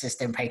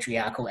sexist and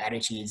patriarchal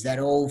attitudes that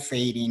all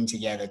feed in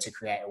together to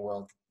create a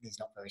world that is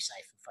not very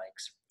safe for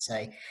folks.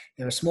 So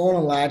there are small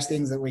and large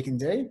things that we can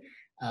do.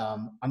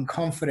 I'm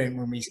confident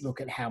when we look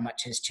at how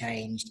much has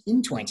changed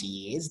in 20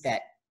 years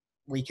that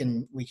we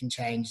can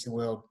change the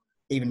world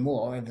even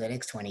more over the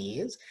next 20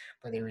 years,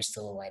 but there is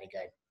still a way to go.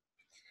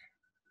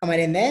 I might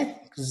end there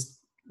because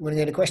we want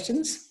to go to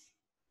questions.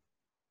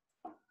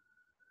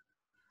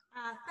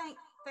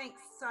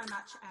 Thanks so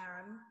much,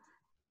 Aram.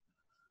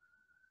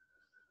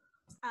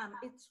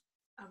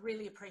 I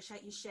really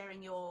appreciate you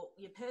sharing your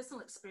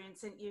personal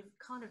experience, and you've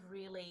kind of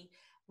really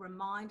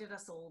reminded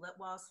us all that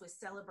whilst we're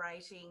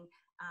celebrating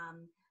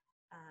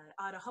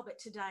IDAHOBIT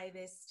today,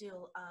 there's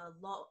still a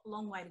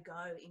long way to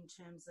go in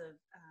terms of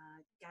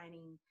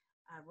gaining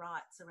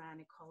rights around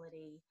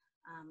equality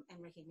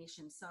and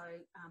recognition. So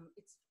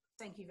it's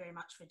Thank you very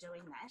much for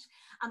doing that.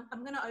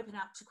 I'm going to open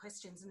up to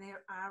questions, and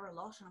there are a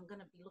lot, and I'm going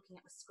to be looking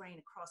at the screen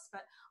across,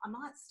 but I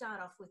might start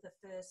off with the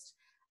first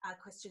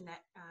question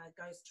that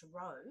goes to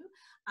Ro.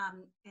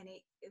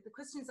 The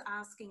question's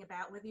asking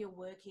about whether you're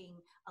working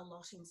a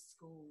lot in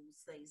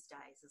schools these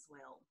days as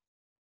well.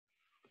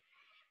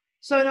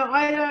 So no,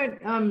 I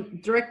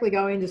don't directly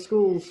go into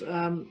schools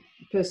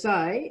per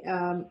se.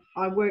 I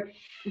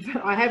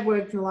have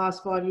worked in the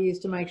last 5 years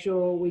to make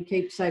sure we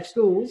keep safe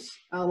schools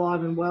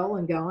alive and well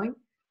and going.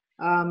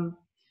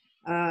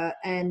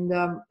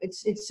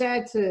 It's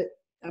sad to,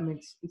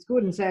 it's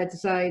good and sad to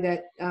say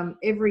that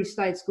every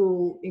state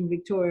school in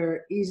Victoria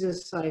is a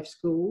safe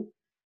school,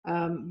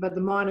 but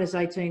the minus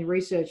 18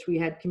 research we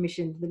had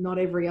commissioned that not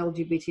every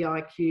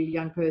LGBTIQ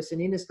young person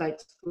in a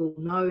state school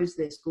knows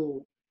their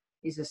school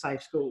is a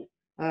safe school.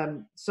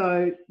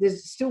 So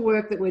there's still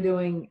work that we're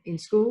doing in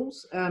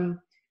schools.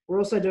 We're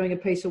also doing a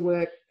piece of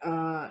work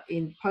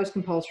in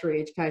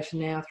post-compulsory education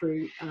now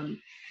through,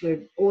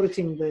 we're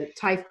auditing the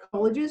TAFE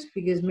colleges,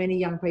 because many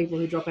young people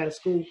who drop out of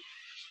school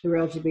who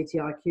are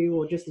LGBTIQ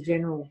or just the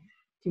general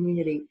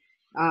community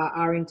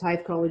are in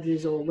TAFE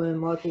colleges or learn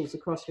locals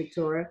across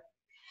Victoria.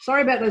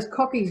 Sorry about those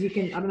cockies.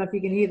 I don't know if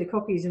you can hear the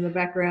cockies in the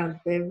background.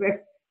 They're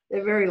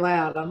very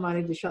loud. I might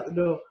need to shut the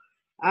door.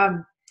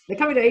 They're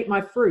coming to eat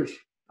my fruit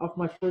off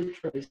my fruit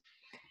trees.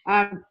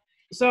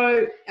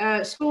 So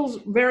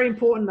schools, very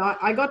important.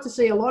 I got to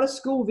see a lot of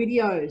school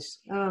videos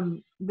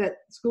that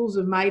schools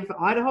have made for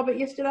IDAHOBIT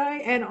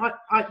yesterday, and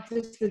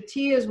just the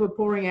tears were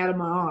pouring out of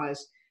my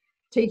eyes.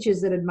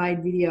 Teachers that had made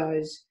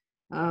videos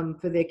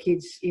for their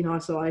kids in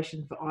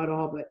isolation for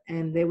IDAHOBIT,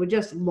 and there were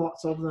just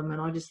lots of them, and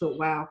I just thought,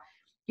 wow,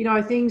 you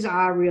know, things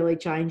are really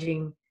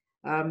changing,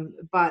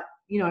 but,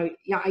 you know,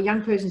 a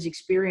young person's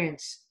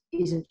experience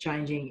isn't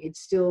changing.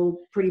 It's still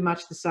pretty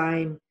much the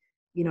same,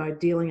 you know,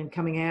 dealing and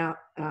coming out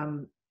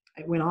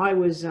when I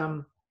was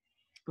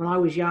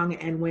young,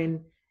 and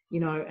when, you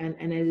know,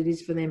 and as it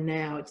is for them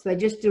now. They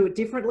just do it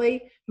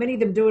differently. Many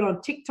of them do it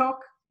on TikTok.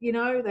 You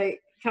know, they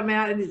come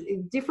out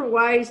in different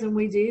ways than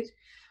we did.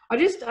 I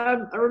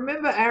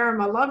remember,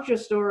 Aram, I loved your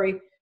story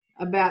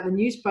about the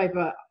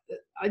newspaper.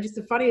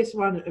 The funniest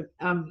one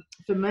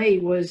for me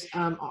was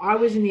I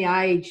was in the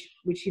Age,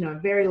 which, you know,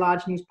 very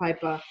large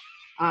newspaper.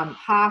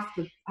 Half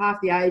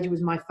the Age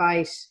was my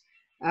face.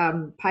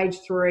 Page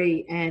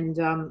 3, and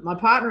my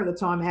partner at the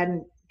time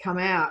hadn't come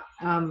out,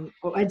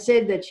 or had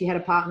said that she had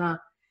a partner,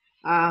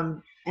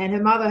 and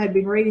her mother had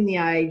been reading the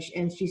Age,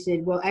 and she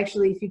said, well,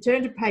 actually, if you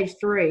turn to page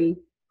 3,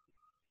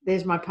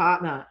 there's my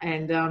partner.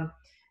 And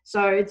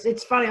so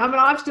it's funny. I mean,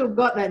 I've still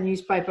got that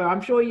newspaper. I'm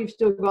sure you've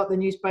still got the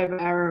newspaper,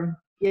 Aram.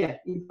 Yeah,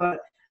 you've got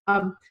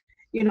it.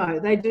 You know,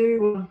 they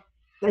do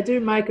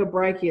make or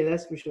break you,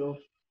 that's for sure.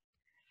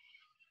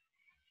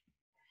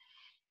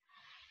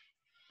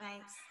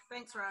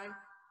 Thanks, Ro.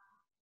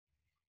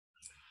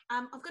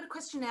 I've got a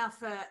question now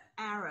for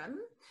Aram,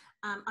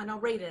 and I'll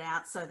read it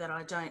out so that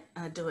I don't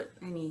do it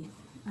any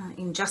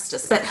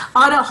injustice. But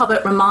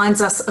IDAHOBIT reminds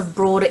us of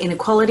broader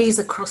inequalities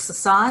across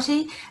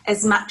society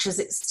as much as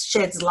it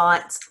sheds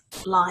light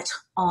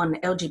on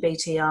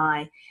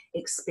LGBTI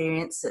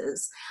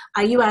experiences.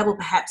 Are you able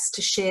perhaps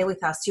to share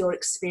with us your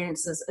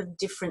experiences of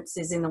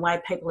differences in the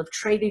way people have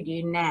treated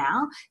you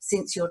now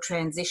since your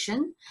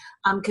transition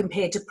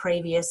compared to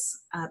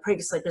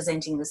previously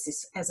presenting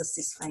as a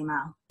cis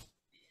female?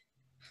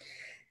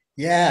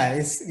 Yeah,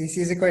 this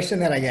is a question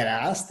that I get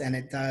asked, and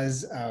it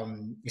does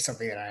is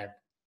something that I've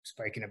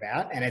spoken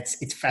about, and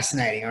it's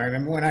fascinating. I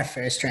remember when I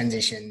first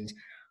transitioned,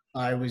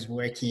 I was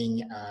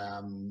working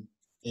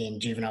in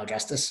juvenile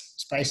justice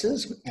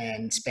spaces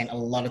and spent a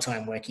lot of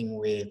time working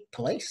with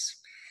police.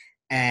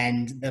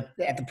 And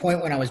at the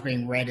point when I was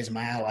being read as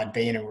male, I'd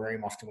be in a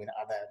room often with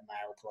other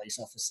male police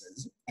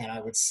officers, and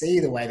I would see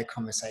the way the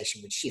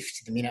conversation would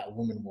shift the minute a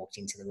woman walked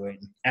into the room.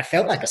 I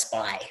felt like a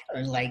spy. I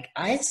was like,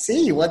 I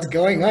see what's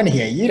going on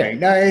here. You don't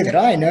know that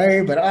I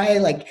know, but I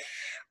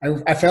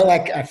felt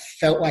like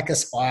a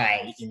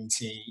spy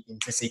into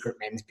secret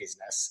men's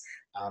business.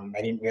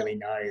 They didn't really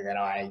know that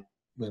I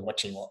was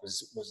watching what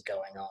was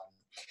going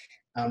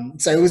on.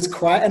 So it was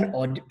quite an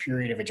odd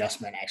period of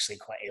adjustment, actually,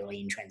 quite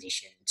early in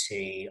transition.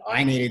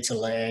 I needed to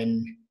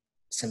learn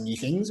some new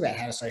things about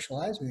how to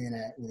socialise within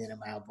a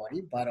male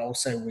body, but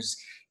also was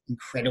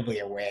incredibly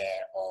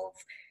aware of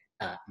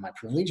my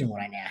privilege and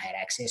what I now had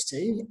access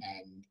to,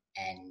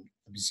 and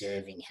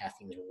observing how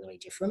things were really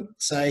different.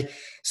 So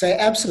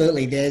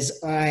absolutely,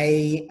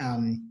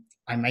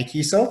 I make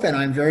use of, and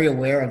I'm very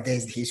aware of,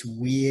 there's this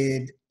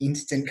weird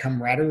instant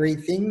camaraderie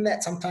thing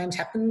that sometimes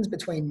happens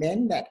between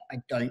men that I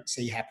don't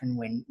see happen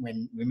when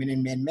women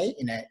and men meet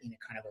in a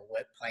kind of a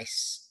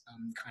workplace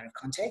kind of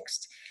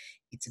context.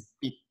 It's a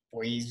bit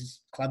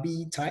boys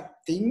clubby type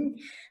thing,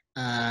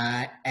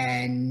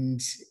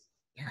 and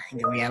I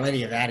think the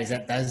reality of that is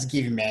that does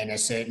give men a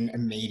certain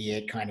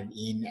immediate kind of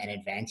in and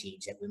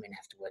advantage that women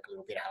have to work a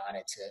little bit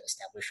harder to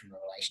establish from a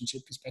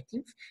relationship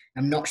perspective.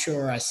 I'm not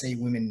sure I see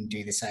women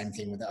do the same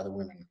thing with other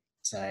women.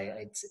 So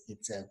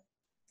it's a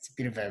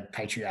bit of a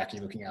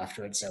patriarchy looking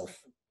after itself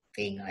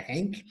thing, I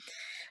think.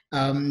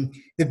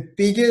 The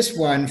biggest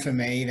one for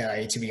me,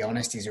 though, to be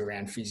honest, is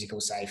around physical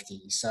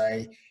safety.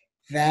 So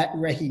that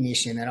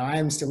recognition that I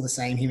am still the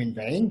same human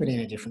being, but in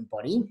a different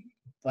body.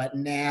 But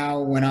now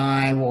when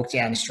I walk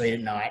down the street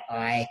at night,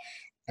 I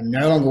am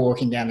no longer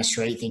walking down the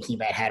street thinking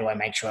about how do I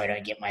make sure I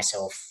don't get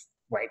myself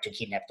raped or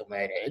kidnapped or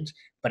murdered,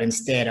 but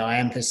instead I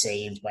am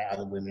perceived by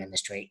other women in the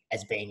street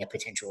as being a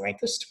potential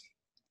rapist.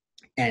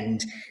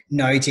 And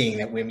noting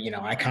that women, you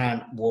know, I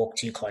can't walk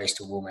too close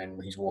to a woman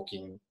who's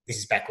walking. This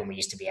is back when we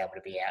used to be able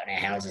to be out in our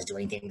houses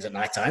doing things at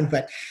night time,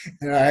 but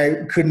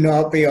I could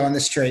not be on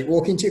the street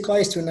walking too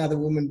close to another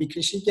woman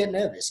because she'd get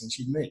nervous and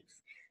she'd move.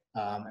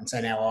 And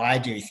so now I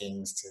do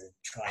things to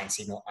try and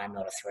signal I'm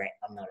not a threat,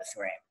 I'm not a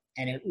threat.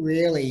 And it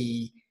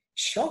really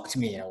shocked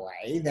me in a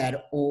way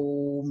that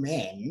all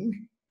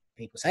men,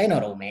 people say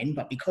not all men,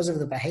 but because of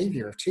the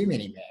behaviour of too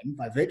many men,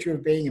 by virtue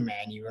of being a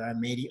man, you are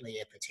immediately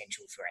a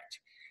potential threat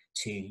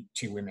to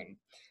women.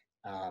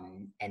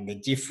 And the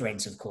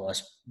difference, of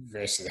course,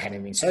 versus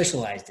having been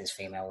socialised as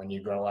female, when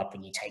you grow up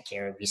and you take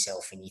care of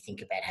yourself and you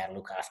think about how to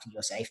look after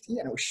your safety.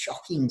 And it was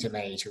shocking to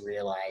me to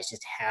realise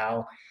just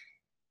how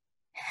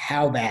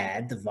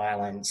bad the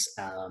violence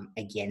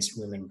against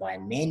women by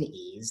men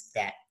is,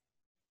 that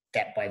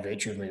by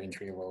virtue of moving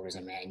through the world as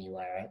a man, you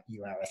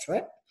are a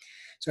threat.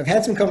 So I've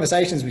had some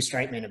conversations with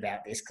straight men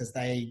about this because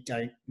they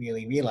don't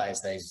really realise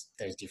those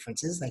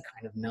differences. They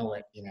kind of know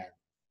it in a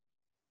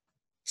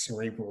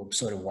cerebral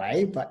sort of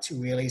way, but to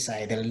really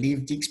say the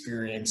lived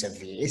experience of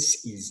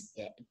this is,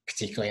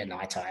 particularly at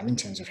night time, in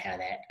terms of how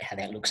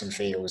that looks and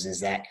feels, is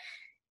that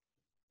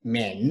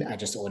men are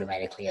just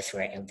automatically a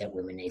threat that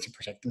women need to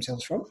protect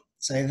themselves from.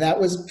 So that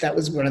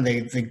was one of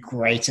the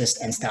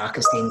greatest and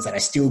starkest things that I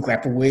still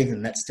grapple with,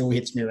 and that still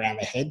hits me around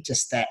the head,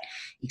 just that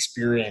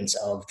experience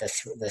of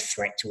the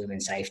threat to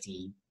women's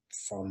safety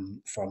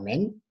from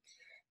men.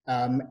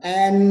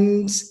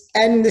 And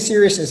the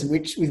seriousness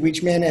with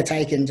which men are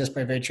taken just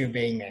by virtue of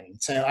being men.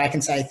 So I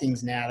can say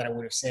things now that I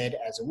would have said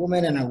as a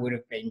woman, and I would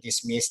have been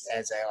dismissed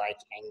as a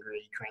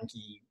angry,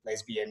 cranky,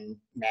 lesbian,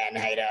 man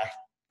hater,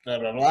 blah,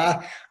 blah,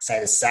 blah. Say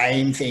the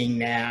same thing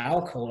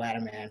now, call out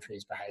a man for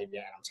his behaviour,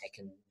 and I'm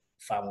taken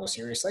far more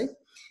seriously.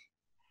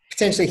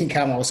 Potentially can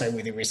come also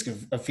with a risk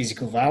of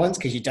physical violence,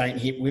 because you don't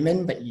hit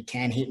women, but you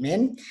can hit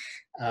men.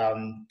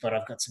 But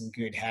I've got some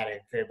good how to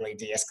verbally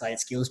de-escalate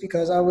skills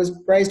because I was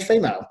raised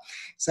female.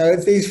 So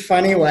it's these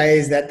funny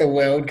ways that the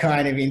world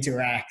kind of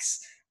interacts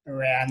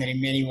around that. In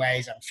many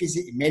ways I'm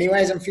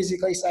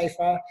physically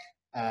safer,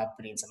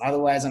 but in some other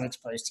ways I'm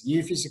exposed to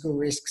new physical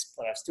risks,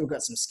 but I've still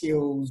got some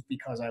skills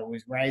because I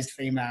was raised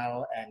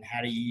female, and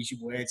how to use your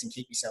words and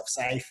keep yourself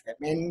safe that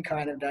men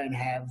kind of don't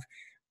have.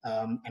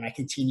 And I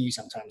continue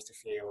sometimes to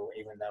feel,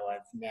 even though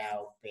I've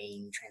now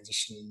been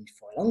transitioned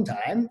for a long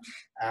time,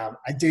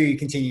 I do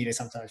continue to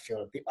sometimes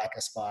feel a bit like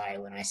a spy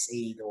when I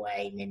see the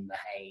way men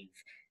behave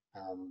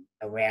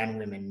around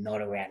women,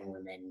 not around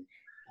women,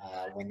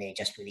 when they're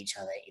just with each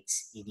other.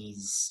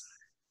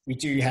 We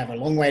do have a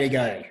long way to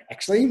go,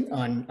 actually,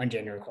 on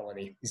gender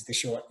equality, is the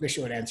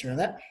short answer on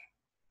that.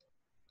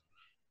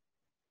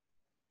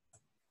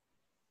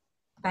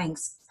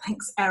 Thanks,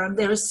 Aram.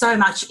 There is so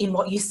much in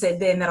what you said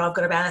then that I've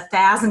got about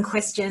 1,000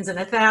 questions and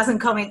 1,000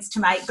 comments to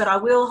make, but I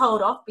will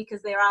hold off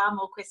because there are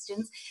more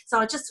questions. So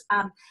I'll just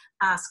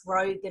ask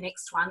Ro the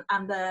next one.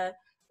 One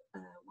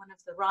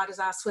of the writers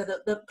asked whether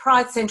the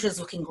Pride Centre is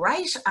looking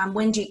great.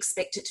 When do you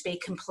expect it to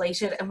be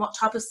completed, and what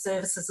type of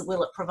services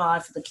will it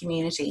provide for the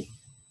community?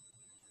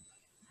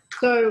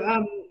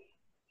 So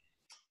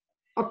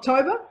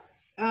October.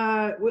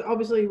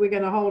 Obviously, we're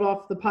going to hold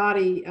off the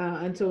party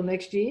until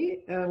next year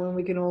when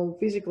we can all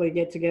physically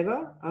get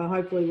together.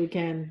 Hopefully we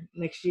can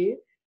next year.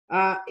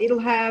 It's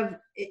going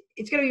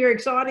to be very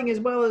exciting, as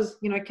well as,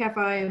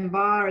 cafe and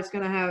bar. It's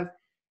going to have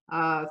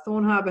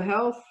Thorn Harbour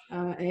Health,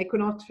 an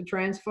Equinox for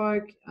trans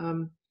folk.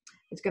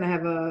 It's going to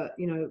have a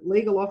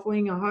legal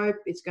offering, I hope.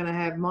 It's going to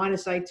have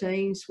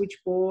 -18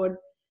 switchboard.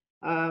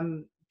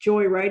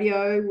 Joy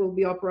Radio will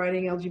be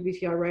operating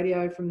LGBTI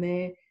radio from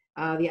there.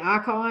 The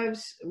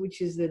archives,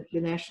 which is the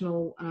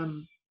National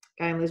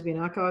Gay and Lesbian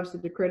Archives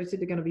that are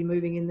accredited, are going to be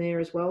moving in there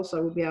as well.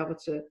 So we'll be able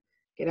to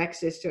get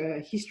access to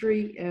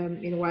history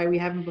in a way we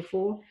haven't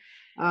before.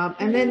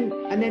 And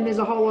then there's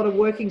a whole lot of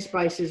working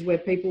spaces where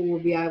people will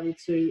be able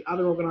to,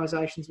 other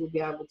organisations will be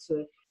able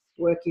to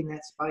work in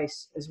that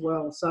space as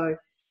well. So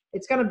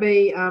it's going to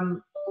be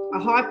a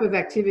hype of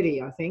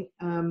activity, I think,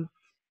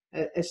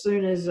 as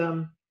soon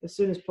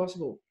as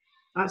possible.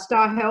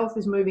 Star Health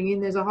is moving in.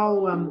 There's a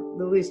whole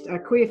the list.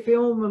 Queer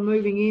Film are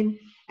moving in,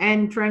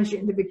 and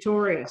Transgender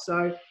Victoria.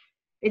 So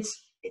it's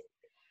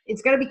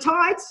going to be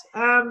tight,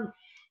 but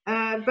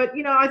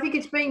I think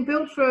it's being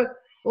built for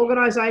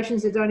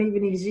organisations that don't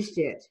even exist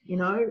yet.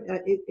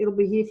 It'll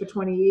be here for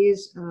 20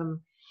 years,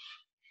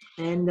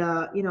 and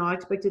I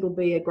expect it'll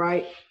be a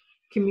great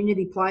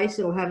community place.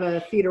 It'll have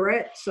a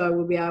theaterette, so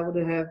we'll be able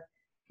to have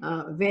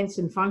events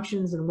and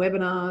functions and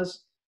webinars.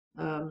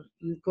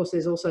 Of course,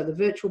 there's also the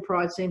virtual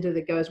Pride Centre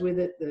that goes with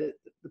it, the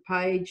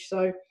page.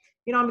 So,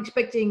 I'm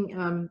expecting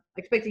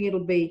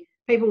it'll be,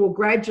 people will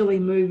gradually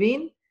move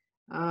in,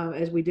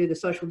 as we do the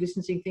social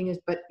distancing thing.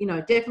 But, you know,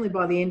 definitely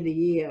by the end of the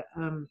year,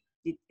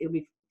 it'll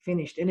be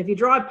finished. And if you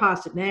drive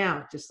past it now,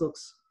 it just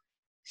looks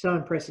so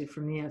impressive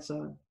from the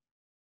outside.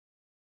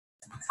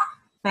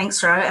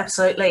 Thanks, Ro.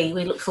 Absolutely.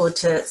 We look forward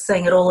to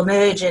seeing it all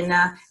emerge, and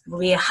it will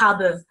be a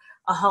hub of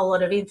a whole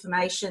lot of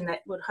information that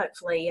would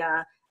hopefully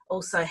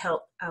also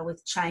help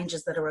with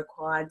changes that are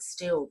required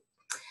still.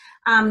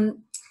 Aram,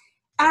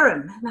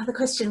 another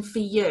question for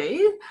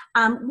you.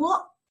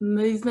 What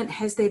movement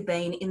has there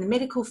been in the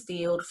medical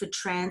field for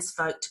trans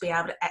folk to be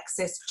able to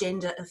access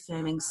gender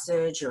affirming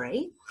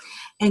surgery?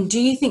 And do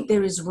you think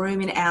there is room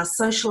in our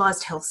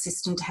socialised health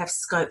system to have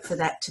scope for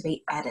that to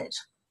be added?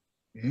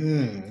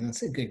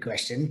 That's a good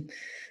question.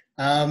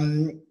 I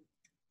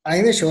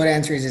think the short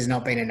answer is there's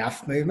not been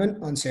enough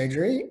movement on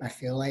surgery. I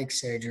feel like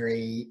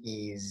surgery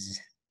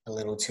is a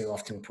little too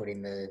often put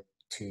in the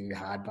too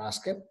hard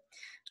basket.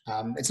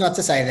 It's not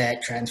to say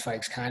that trans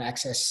folks can't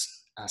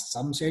access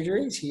some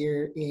surgeries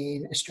here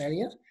in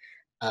Australia,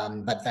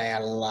 but they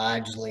are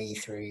largely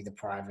through the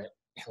private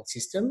health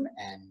system,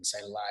 and so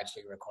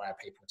largely require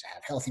people to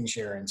have health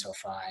insurance or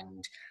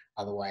find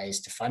other ways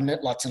to fund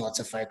it. Lots and lots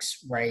of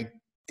folks raid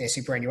their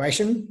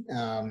superannuation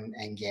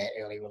and get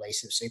early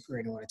release of super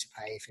in order to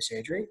pay for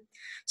surgery.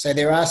 So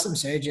there are some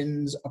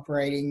surgeons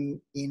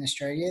operating in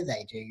Australia.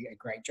 They do a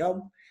great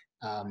job.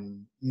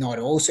 Not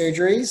all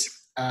surgeries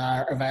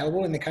are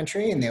available in the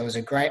country, and there was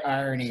a great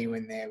irony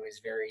when there was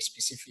very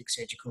specific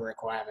surgical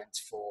requirements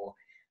for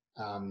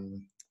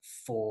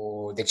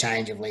the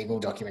change of legal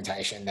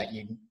documentation that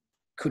you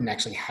couldn't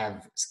actually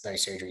have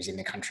those surgeries in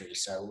the country.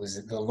 So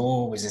the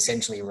law was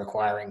essentially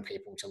requiring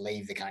people to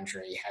leave the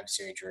country, have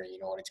surgery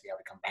in order to be able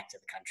to come back to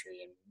the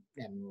country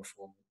and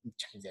reform,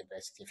 change their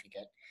birth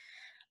certificate.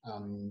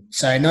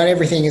 So not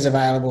everything is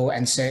available,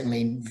 and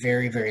certainly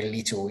very, very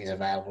little is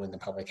available in the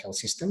public health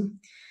system.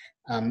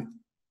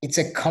 It's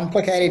a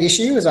complicated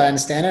issue, as I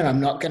understand it. I'm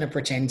not going to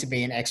pretend to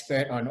be an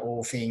expert on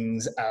all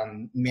things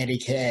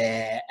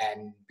Medicare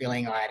and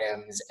billing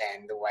items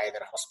and the way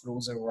that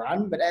hospitals are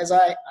run, but as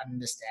I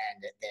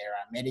understand it, there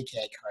are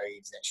Medicare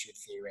codes that should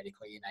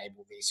theoretically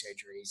enable these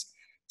surgeries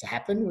to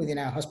happen within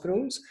our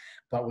hospitals,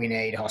 but we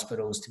need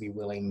hospitals to be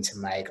willing to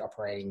make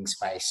operating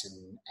space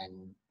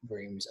and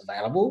rooms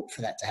available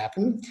for that to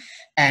happen.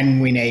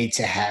 And we need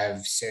to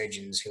have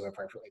surgeons who are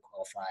appropriately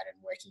qualified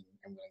and working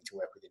and willing to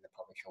work within the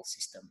public health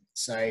system.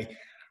 So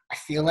I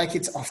feel like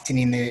it's often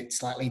in the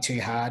slightly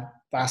too hard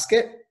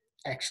basket.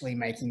 Actually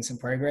making some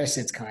progress,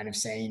 it's kind of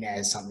seen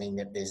as something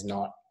that there's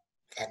not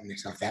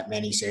that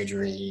many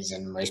surgeries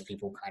and most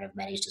people kind of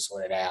manage to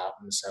sort it out,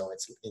 and so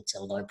it's a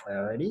low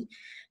priority.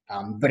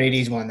 But it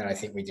is one that I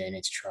think we do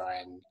need to try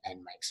and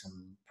make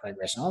some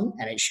progress on,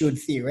 and it should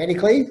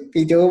theoretically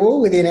be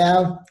doable within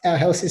our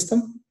health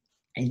system.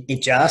 And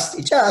it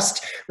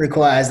just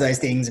requires those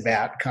things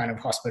about kind of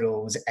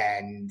hospitals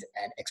and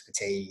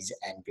expertise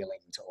and billing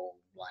to all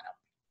line up.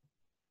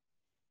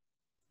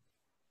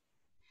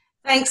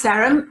 Thanks,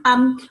 Aram.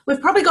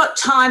 We've probably got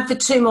time for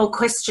two more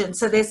questions.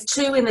 So there's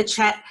two in the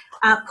chat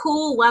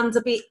pool. One's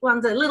a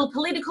little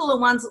political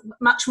and one's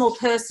much more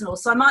personal.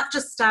 So I might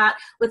just start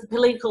with the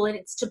political, and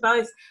it's to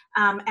both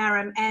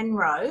Aram and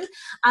Ro.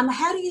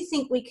 How do you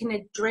think we can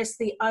address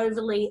the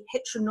overly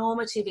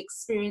heteronormative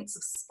experience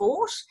of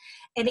sport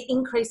and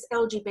increase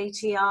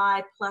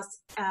LGBTI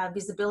plus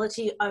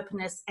visibility,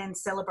 openness and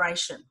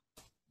celebration?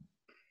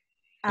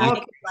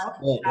 I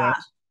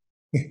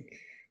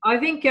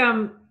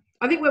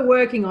think we're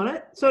working on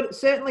it. So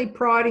certainly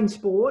Pride in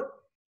Sport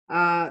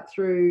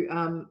through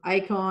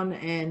ACON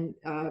and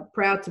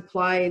Proud to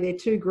Play. They're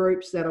two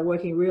groups that are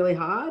working really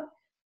hard,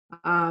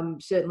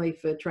 certainly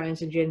for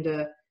trans and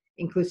gender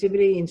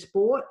inclusivity in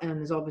sport, and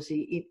there's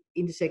obviously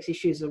intersex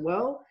issues as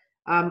well.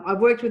 I've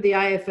worked with the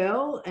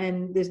AFL,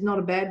 and there's not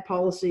a bad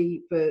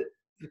policy for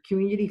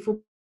community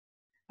football.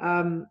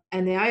 And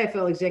the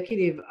AFL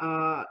executive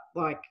are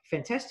like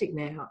fantastic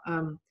now.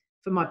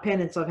 For my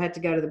penance, I've had to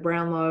go to the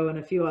Brownlow and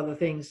a few other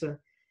things. So,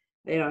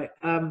 you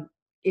know,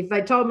 if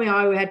they told me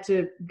I had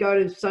to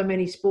go to so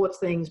many sports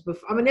things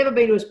before, I've never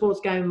been to a sports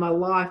game in my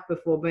life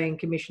before being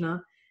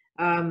commissioner.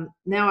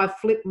 Now I've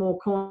flipped more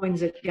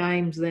coins at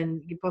games than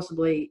you could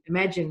possibly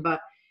imagine. But,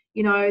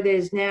 you know,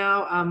 there's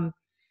now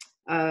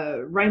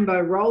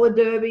Rainbow Roller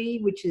Derby,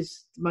 which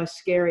is the most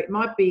scary. It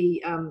might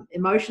be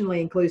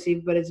emotionally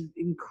inclusive, but it's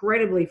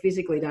incredibly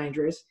physically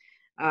dangerous.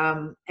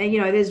 And,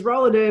 you know, there's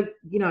roller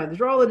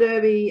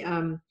derby,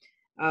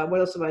 what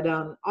else have I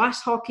done? Ice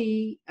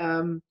hockey,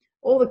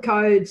 all the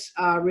codes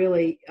are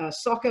really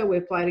soccer.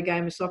 We've played a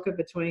game of soccer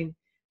between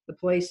the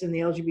police and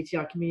the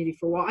LGBTI community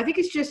for a while. I think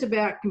it's just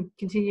about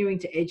continuing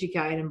to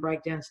educate and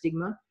break down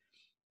stigma.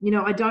 You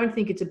know, I don't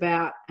think it's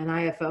about an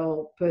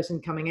AFL person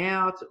coming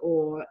out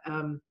or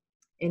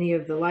any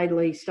of the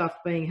lately stuff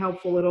being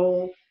helpful at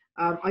all.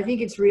 I think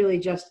it's really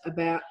just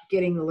about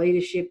getting the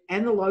leadership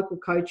and the local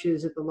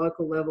coaches at the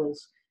local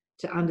levels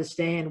to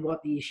understand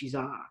what the issues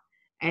are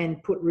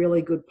and put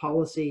really good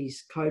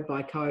policies, code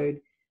by code,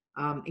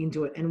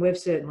 into it. And we've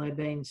certainly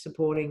been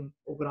supporting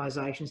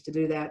organisations to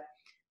do that.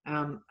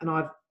 And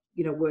I've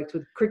worked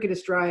with Cricket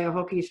Australia,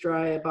 Hockey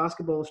Australia,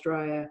 Basketball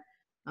Australia,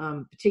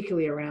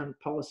 particularly around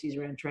policies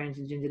around trans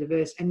and gender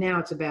diverse. And now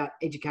it's about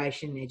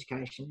education,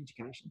 education,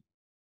 education.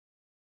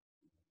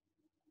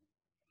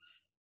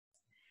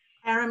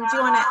 Aram, do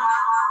you want to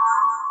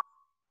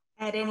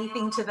add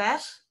anything to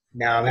that?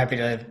 No, I'm happy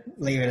to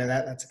leave it at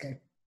that. That's okay.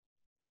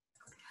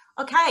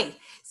 Okay,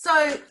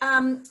 so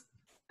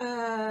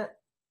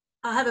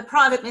I have a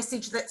private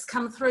message that's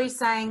come through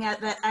saying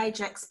that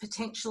Ajax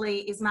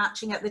potentially is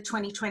marching at the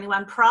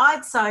 2021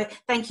 Pride. So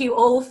thank you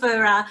all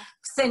for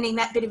sending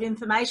that bit of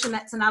information.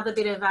 That's another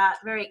bit of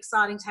very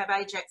exciting to have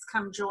Ajax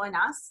come join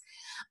us.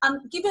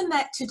 Given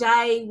that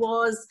today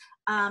was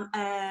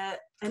an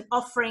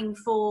offering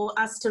for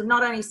us to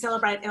not only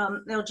celebrate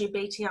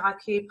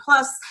LGBTIQ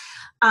plus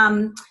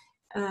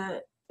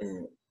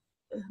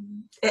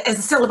as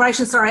a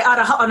celebration, sorry,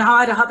 on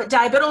IDAHOBIT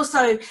Day, but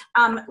also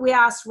we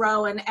asked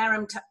Ro and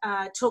Aram to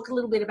talk a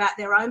little bit about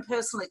their own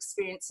personal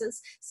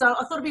experiences. So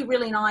I thought it'd be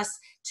really nice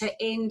to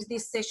end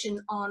this session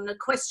on a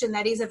question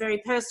that is a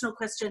very personal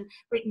question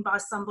written by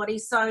somebody.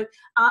 So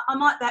I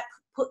might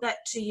put that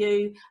to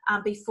you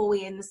before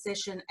we end the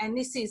session. And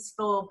this is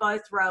for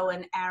both Ro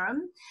and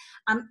Aram.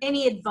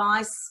 Any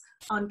advice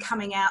on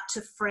coming out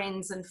to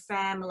friends and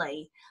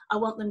family? I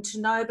want them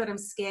to know, but I'm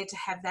scared to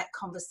have that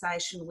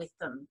conversation with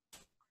them.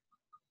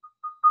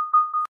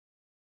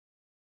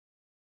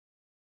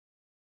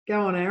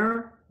 Go on,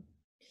 Aram.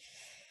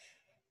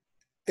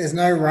 There's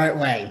no right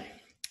way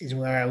is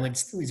where I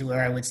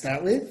would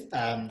start with.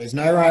 There's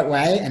no right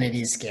way, and it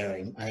is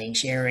scary. I think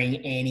sharing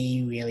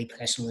any really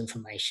personal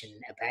information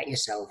about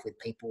yourself with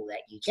people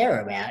that you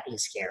care about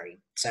is scary.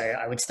 So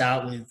I would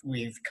start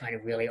with kind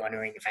of really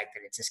honouring the fact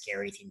that it's a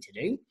scary thing to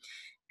do,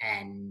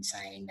 and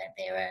saying that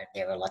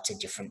there are lots of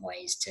different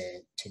ways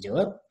to do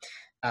it.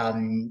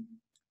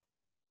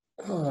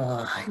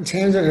 In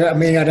terms of, I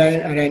mean, I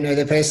don't know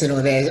the person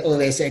or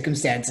their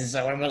circumstances,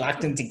 so I'm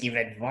reluctant to give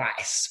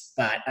advice.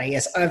 But I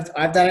guess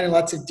I've done it in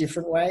lots of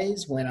different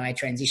ways. When I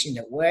transitioned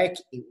at work,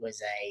 it was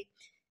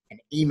an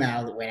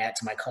email that went out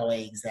to my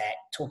colleagues that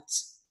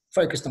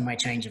focused on my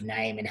change of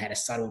name and had a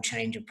subtle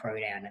change of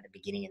pronoun at the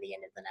beginning and the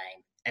end of the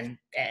name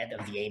and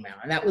of the email,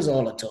 and that was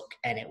all it took.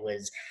 And it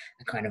was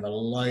a kind of a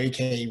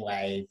low-key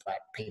way, but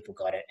people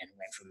got it and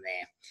went from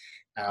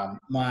there.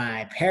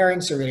 My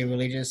parents are really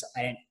religious.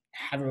 I don't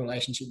have a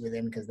relationship with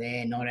them because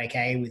they're not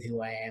okay with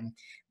who I am.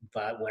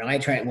 But when I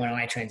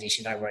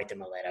transitioned, I wrote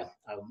them a letter.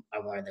 I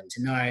wanted them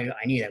to know.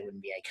 I knew they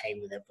wouldn't be okay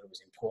with it, but it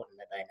was important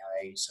that they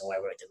know. So I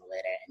wrote them a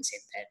letter and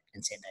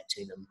sent that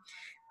to them.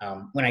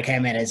 When I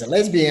came out as a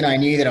lesbian, I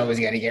knew that I was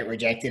going to get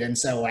rejected, and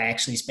so I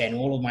actually spent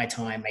all of my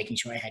time making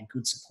sure I had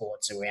good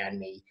supports around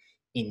me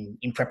in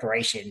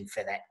preparation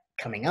for that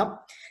coming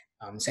up.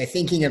 So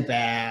thinking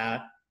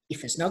about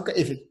if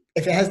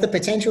it has the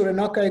potential to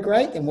not go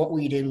great, then what will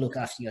you do to look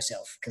after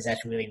yourself? Because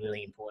that's really,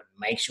 really important.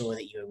 Make sure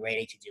that you're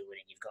ready to do it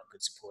and you've got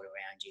good support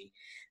around you.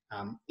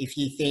 If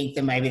you think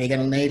that maybe they're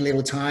going to need a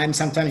little time,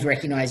 sometimes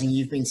recognizing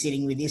you've been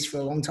sitting with this for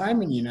a long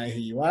time and you know who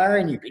you are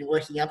and you've been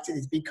working up to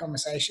this big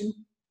conversation,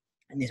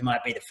 and this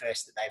might be the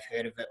first that they've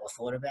heard of it or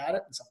thought about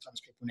it, and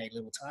sometimes people need a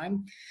little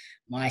time.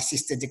 My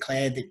sister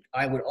declared that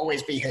I would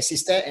always be her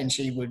sister and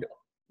she would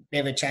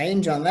never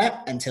change on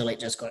that until it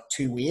just got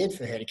too weird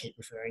for her to keep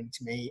referring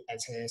to me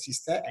as her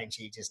sister, and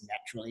she just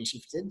naturally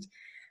shifted.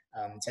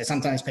 So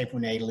sometimes people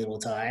need a little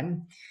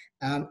time,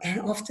 and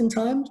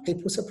oftentimes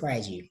people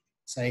surprise you.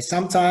 So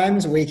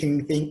sometimes we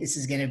can think this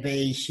is going to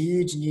be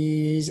huge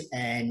news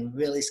and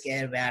really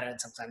scared about it,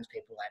 and sometimes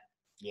people are like,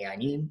 yeah, I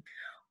knew,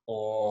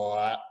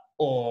 or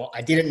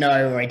I didn't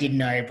know, or I did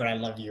know, but I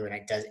love you, and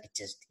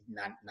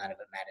none of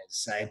it matters.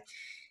 So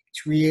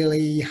it's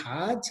really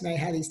hard to know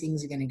how these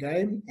things are going to go,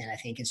 and I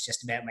think it's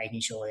just about making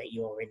sure that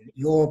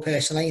you're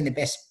personally in the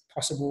best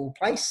possible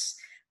place.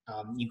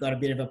 You've got a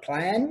bit of a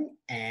plan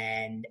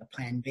and a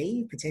plan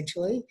B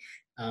potentially,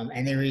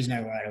 and there is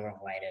no right or wrong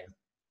way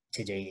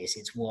to do this.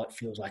 It's what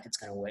feels like it's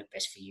going to work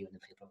best for you and the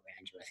people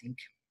around you, I think.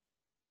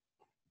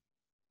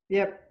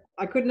 Yep,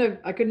 I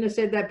couldn't have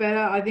said that better.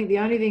 I think the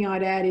only thing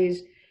I'd add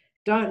is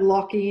don't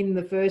lock in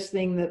the first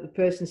thing that the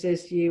person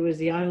says to you as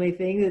the only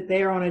thing, that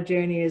they're on a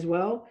journey as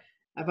well.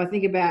 If I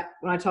think about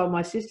when I told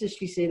my sister,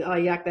 she said, oh,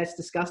 yuck, that's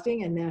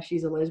disgusting. And now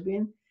she's a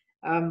lesbian.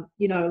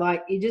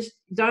 Like you just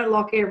don't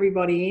lock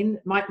everybody in.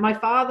 My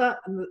father,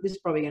 this is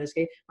probably going to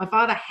scare you, my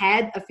father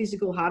had a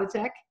physical heart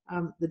attack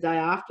the day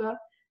after.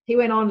 He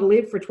went on to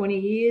live for 20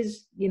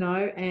 years,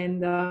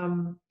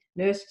 and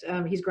nursed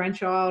his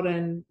grandchild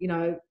and,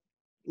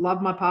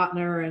 loved my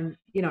partner. And,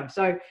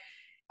 so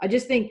I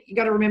just think you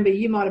got to remember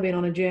you might have been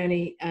on a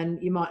journey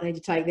and you might need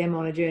to take them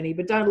on a journey,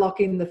 but don't lock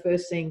in the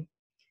first thing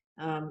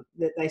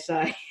that they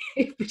say.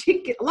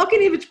 Lock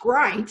in if it's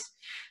great,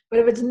 but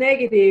if it's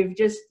negative,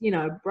 just,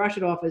 brush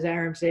it off, as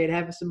Aram said,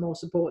 have some more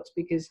supports,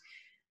 because,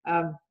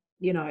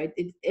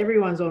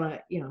 everyone's on a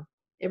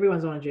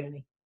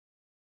journey.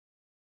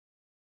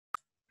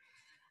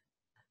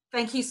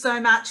 Thank you so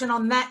much. And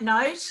on that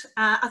note,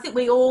 I think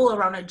we all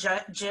are on a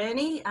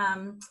journey.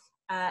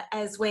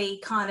 as we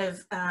kind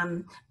of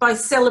both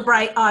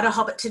celebrate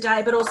IDAHOBIT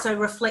today, but also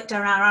reflect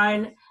on our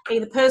own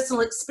either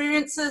personal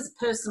experiences,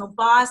 personal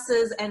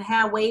biases, and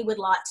how we would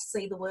like to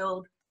see the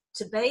world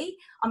to be.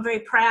 I'm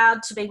very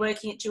proud to be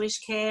working at Jewish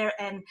Care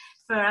and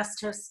for us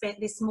to have spent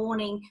this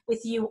morning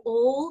with you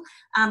all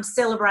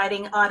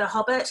celebrating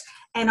IDAHOBIT.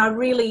 And I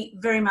really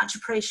very much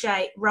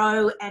appreciate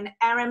Ro and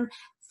Aram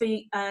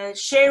for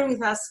sharing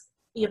with us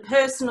your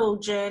personal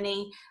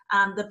journey,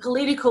 the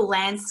political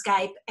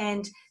landscape,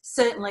 and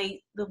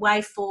certainly the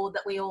way forward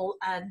that we all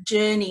are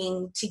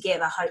journeying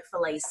together,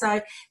 hopefully.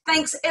 So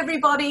thanks,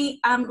 everybody.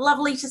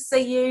 Lovely to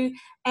see you,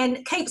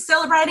 and keep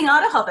celebrating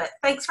IDAHOBIT.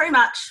 Thanks very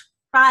much.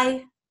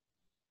 Bye.